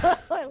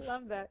 I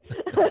love that.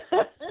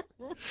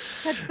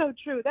 That's so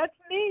true. That's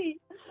me.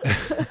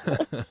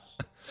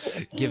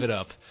 Give it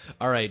up.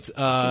 All right.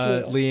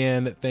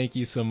 Leann, thank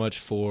you so much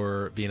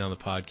for being on the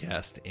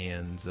podcast,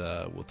 and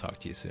we'll talk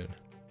to you soon.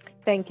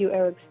 Thank you,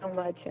 Eric, so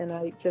much, and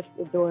I just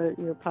adore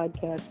your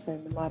podcast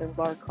and the Modern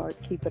Bar Cart.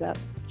 Keep it up.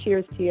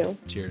 Cheers to you.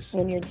 Cheers.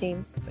 And your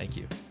team. Thank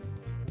you.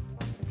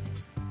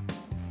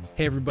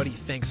 Hey everybody,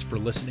 thanks for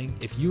listening.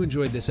 If you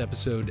enjoyed this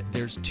episode,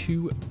 there's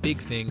two big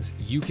things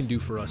you can do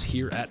for us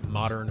here at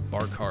Modern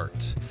Bar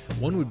Cart.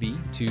 One would be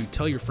to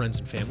tell your friends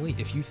and family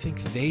if you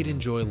think they'd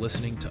enjoy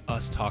listening to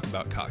us talk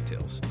about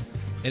cocktails.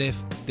 And if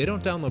they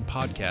don't download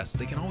podcasts,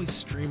 they can always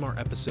stream our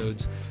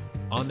episodes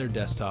on their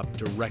desktop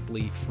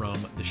directly from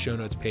the show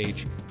notes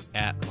page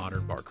at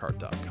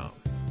modernbarcart.com.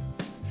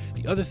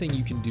 The other thing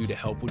you can do to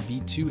help would be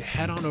to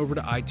head on over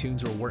to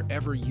iTunes or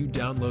wherever you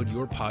download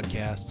your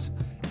podcasts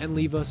and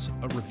leave us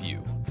a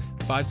review.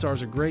 5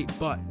 stars are great,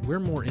 but we're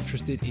more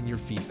interested in your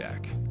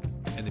feedback.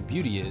 And the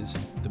beauty is,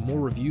 the more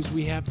reviews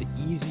we have, the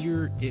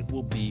easier it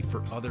will be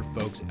for other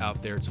folks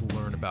out there to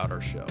learn about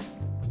our show.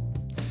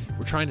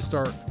 We're trying to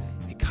start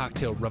a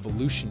cocktail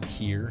revolution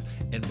here,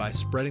 and by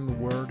spreading the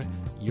word,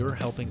 you're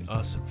helping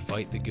us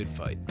fight the good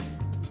fight.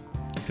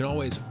 You can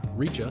always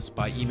reach us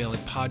by emailing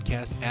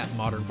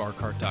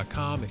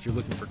podcast@modernbarcart.com if you're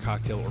looking for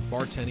cocktail or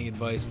bartending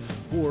advice,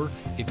 or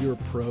if you're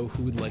a pro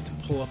who would like to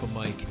pull up a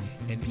mic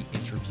and be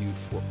interviewed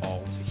for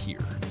all to hear.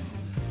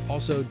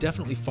 Also,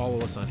 definitely follow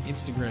us on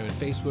Instagram and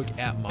Facebook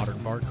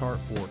 @modernbarcart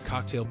for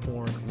cocktail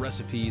porn,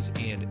 recipes,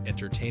 and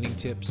entertaining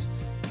tips.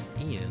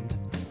 And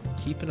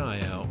keep an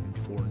eye out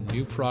for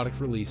new product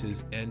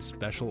releases and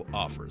special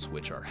offers,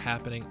 which are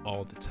happening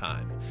all the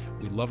time.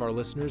 We love our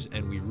listeners,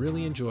 and we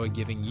really enjoy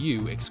giving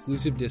you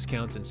exclusive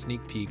discounts and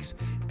sneak peeks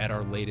at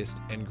our latest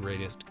and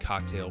greatest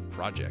cocktail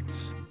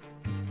projects.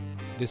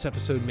 This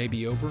episode may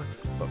be over,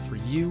 but for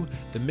you,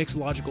 the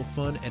mixological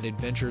fun and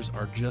adventures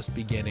are just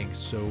beginning,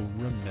 so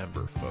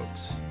remember,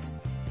 folks,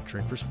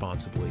 drink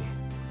responsibly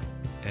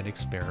and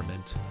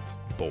experiment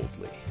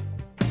boldly.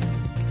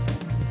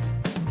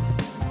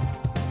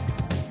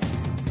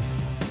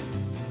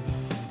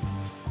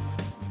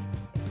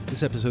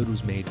 This episode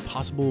was made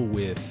possible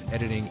with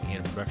editing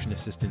and production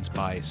assistance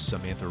by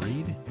Samantha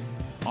Reed,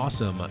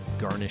 awesome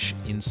Garnish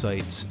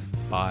insights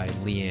by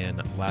Leeann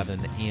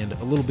Lavin, and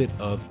a little bit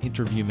of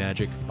interview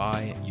magic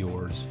by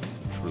yours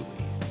truly.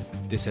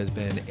 This has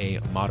been a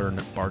Modern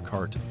Bar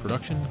Cart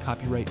production,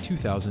 copyright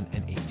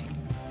 2018.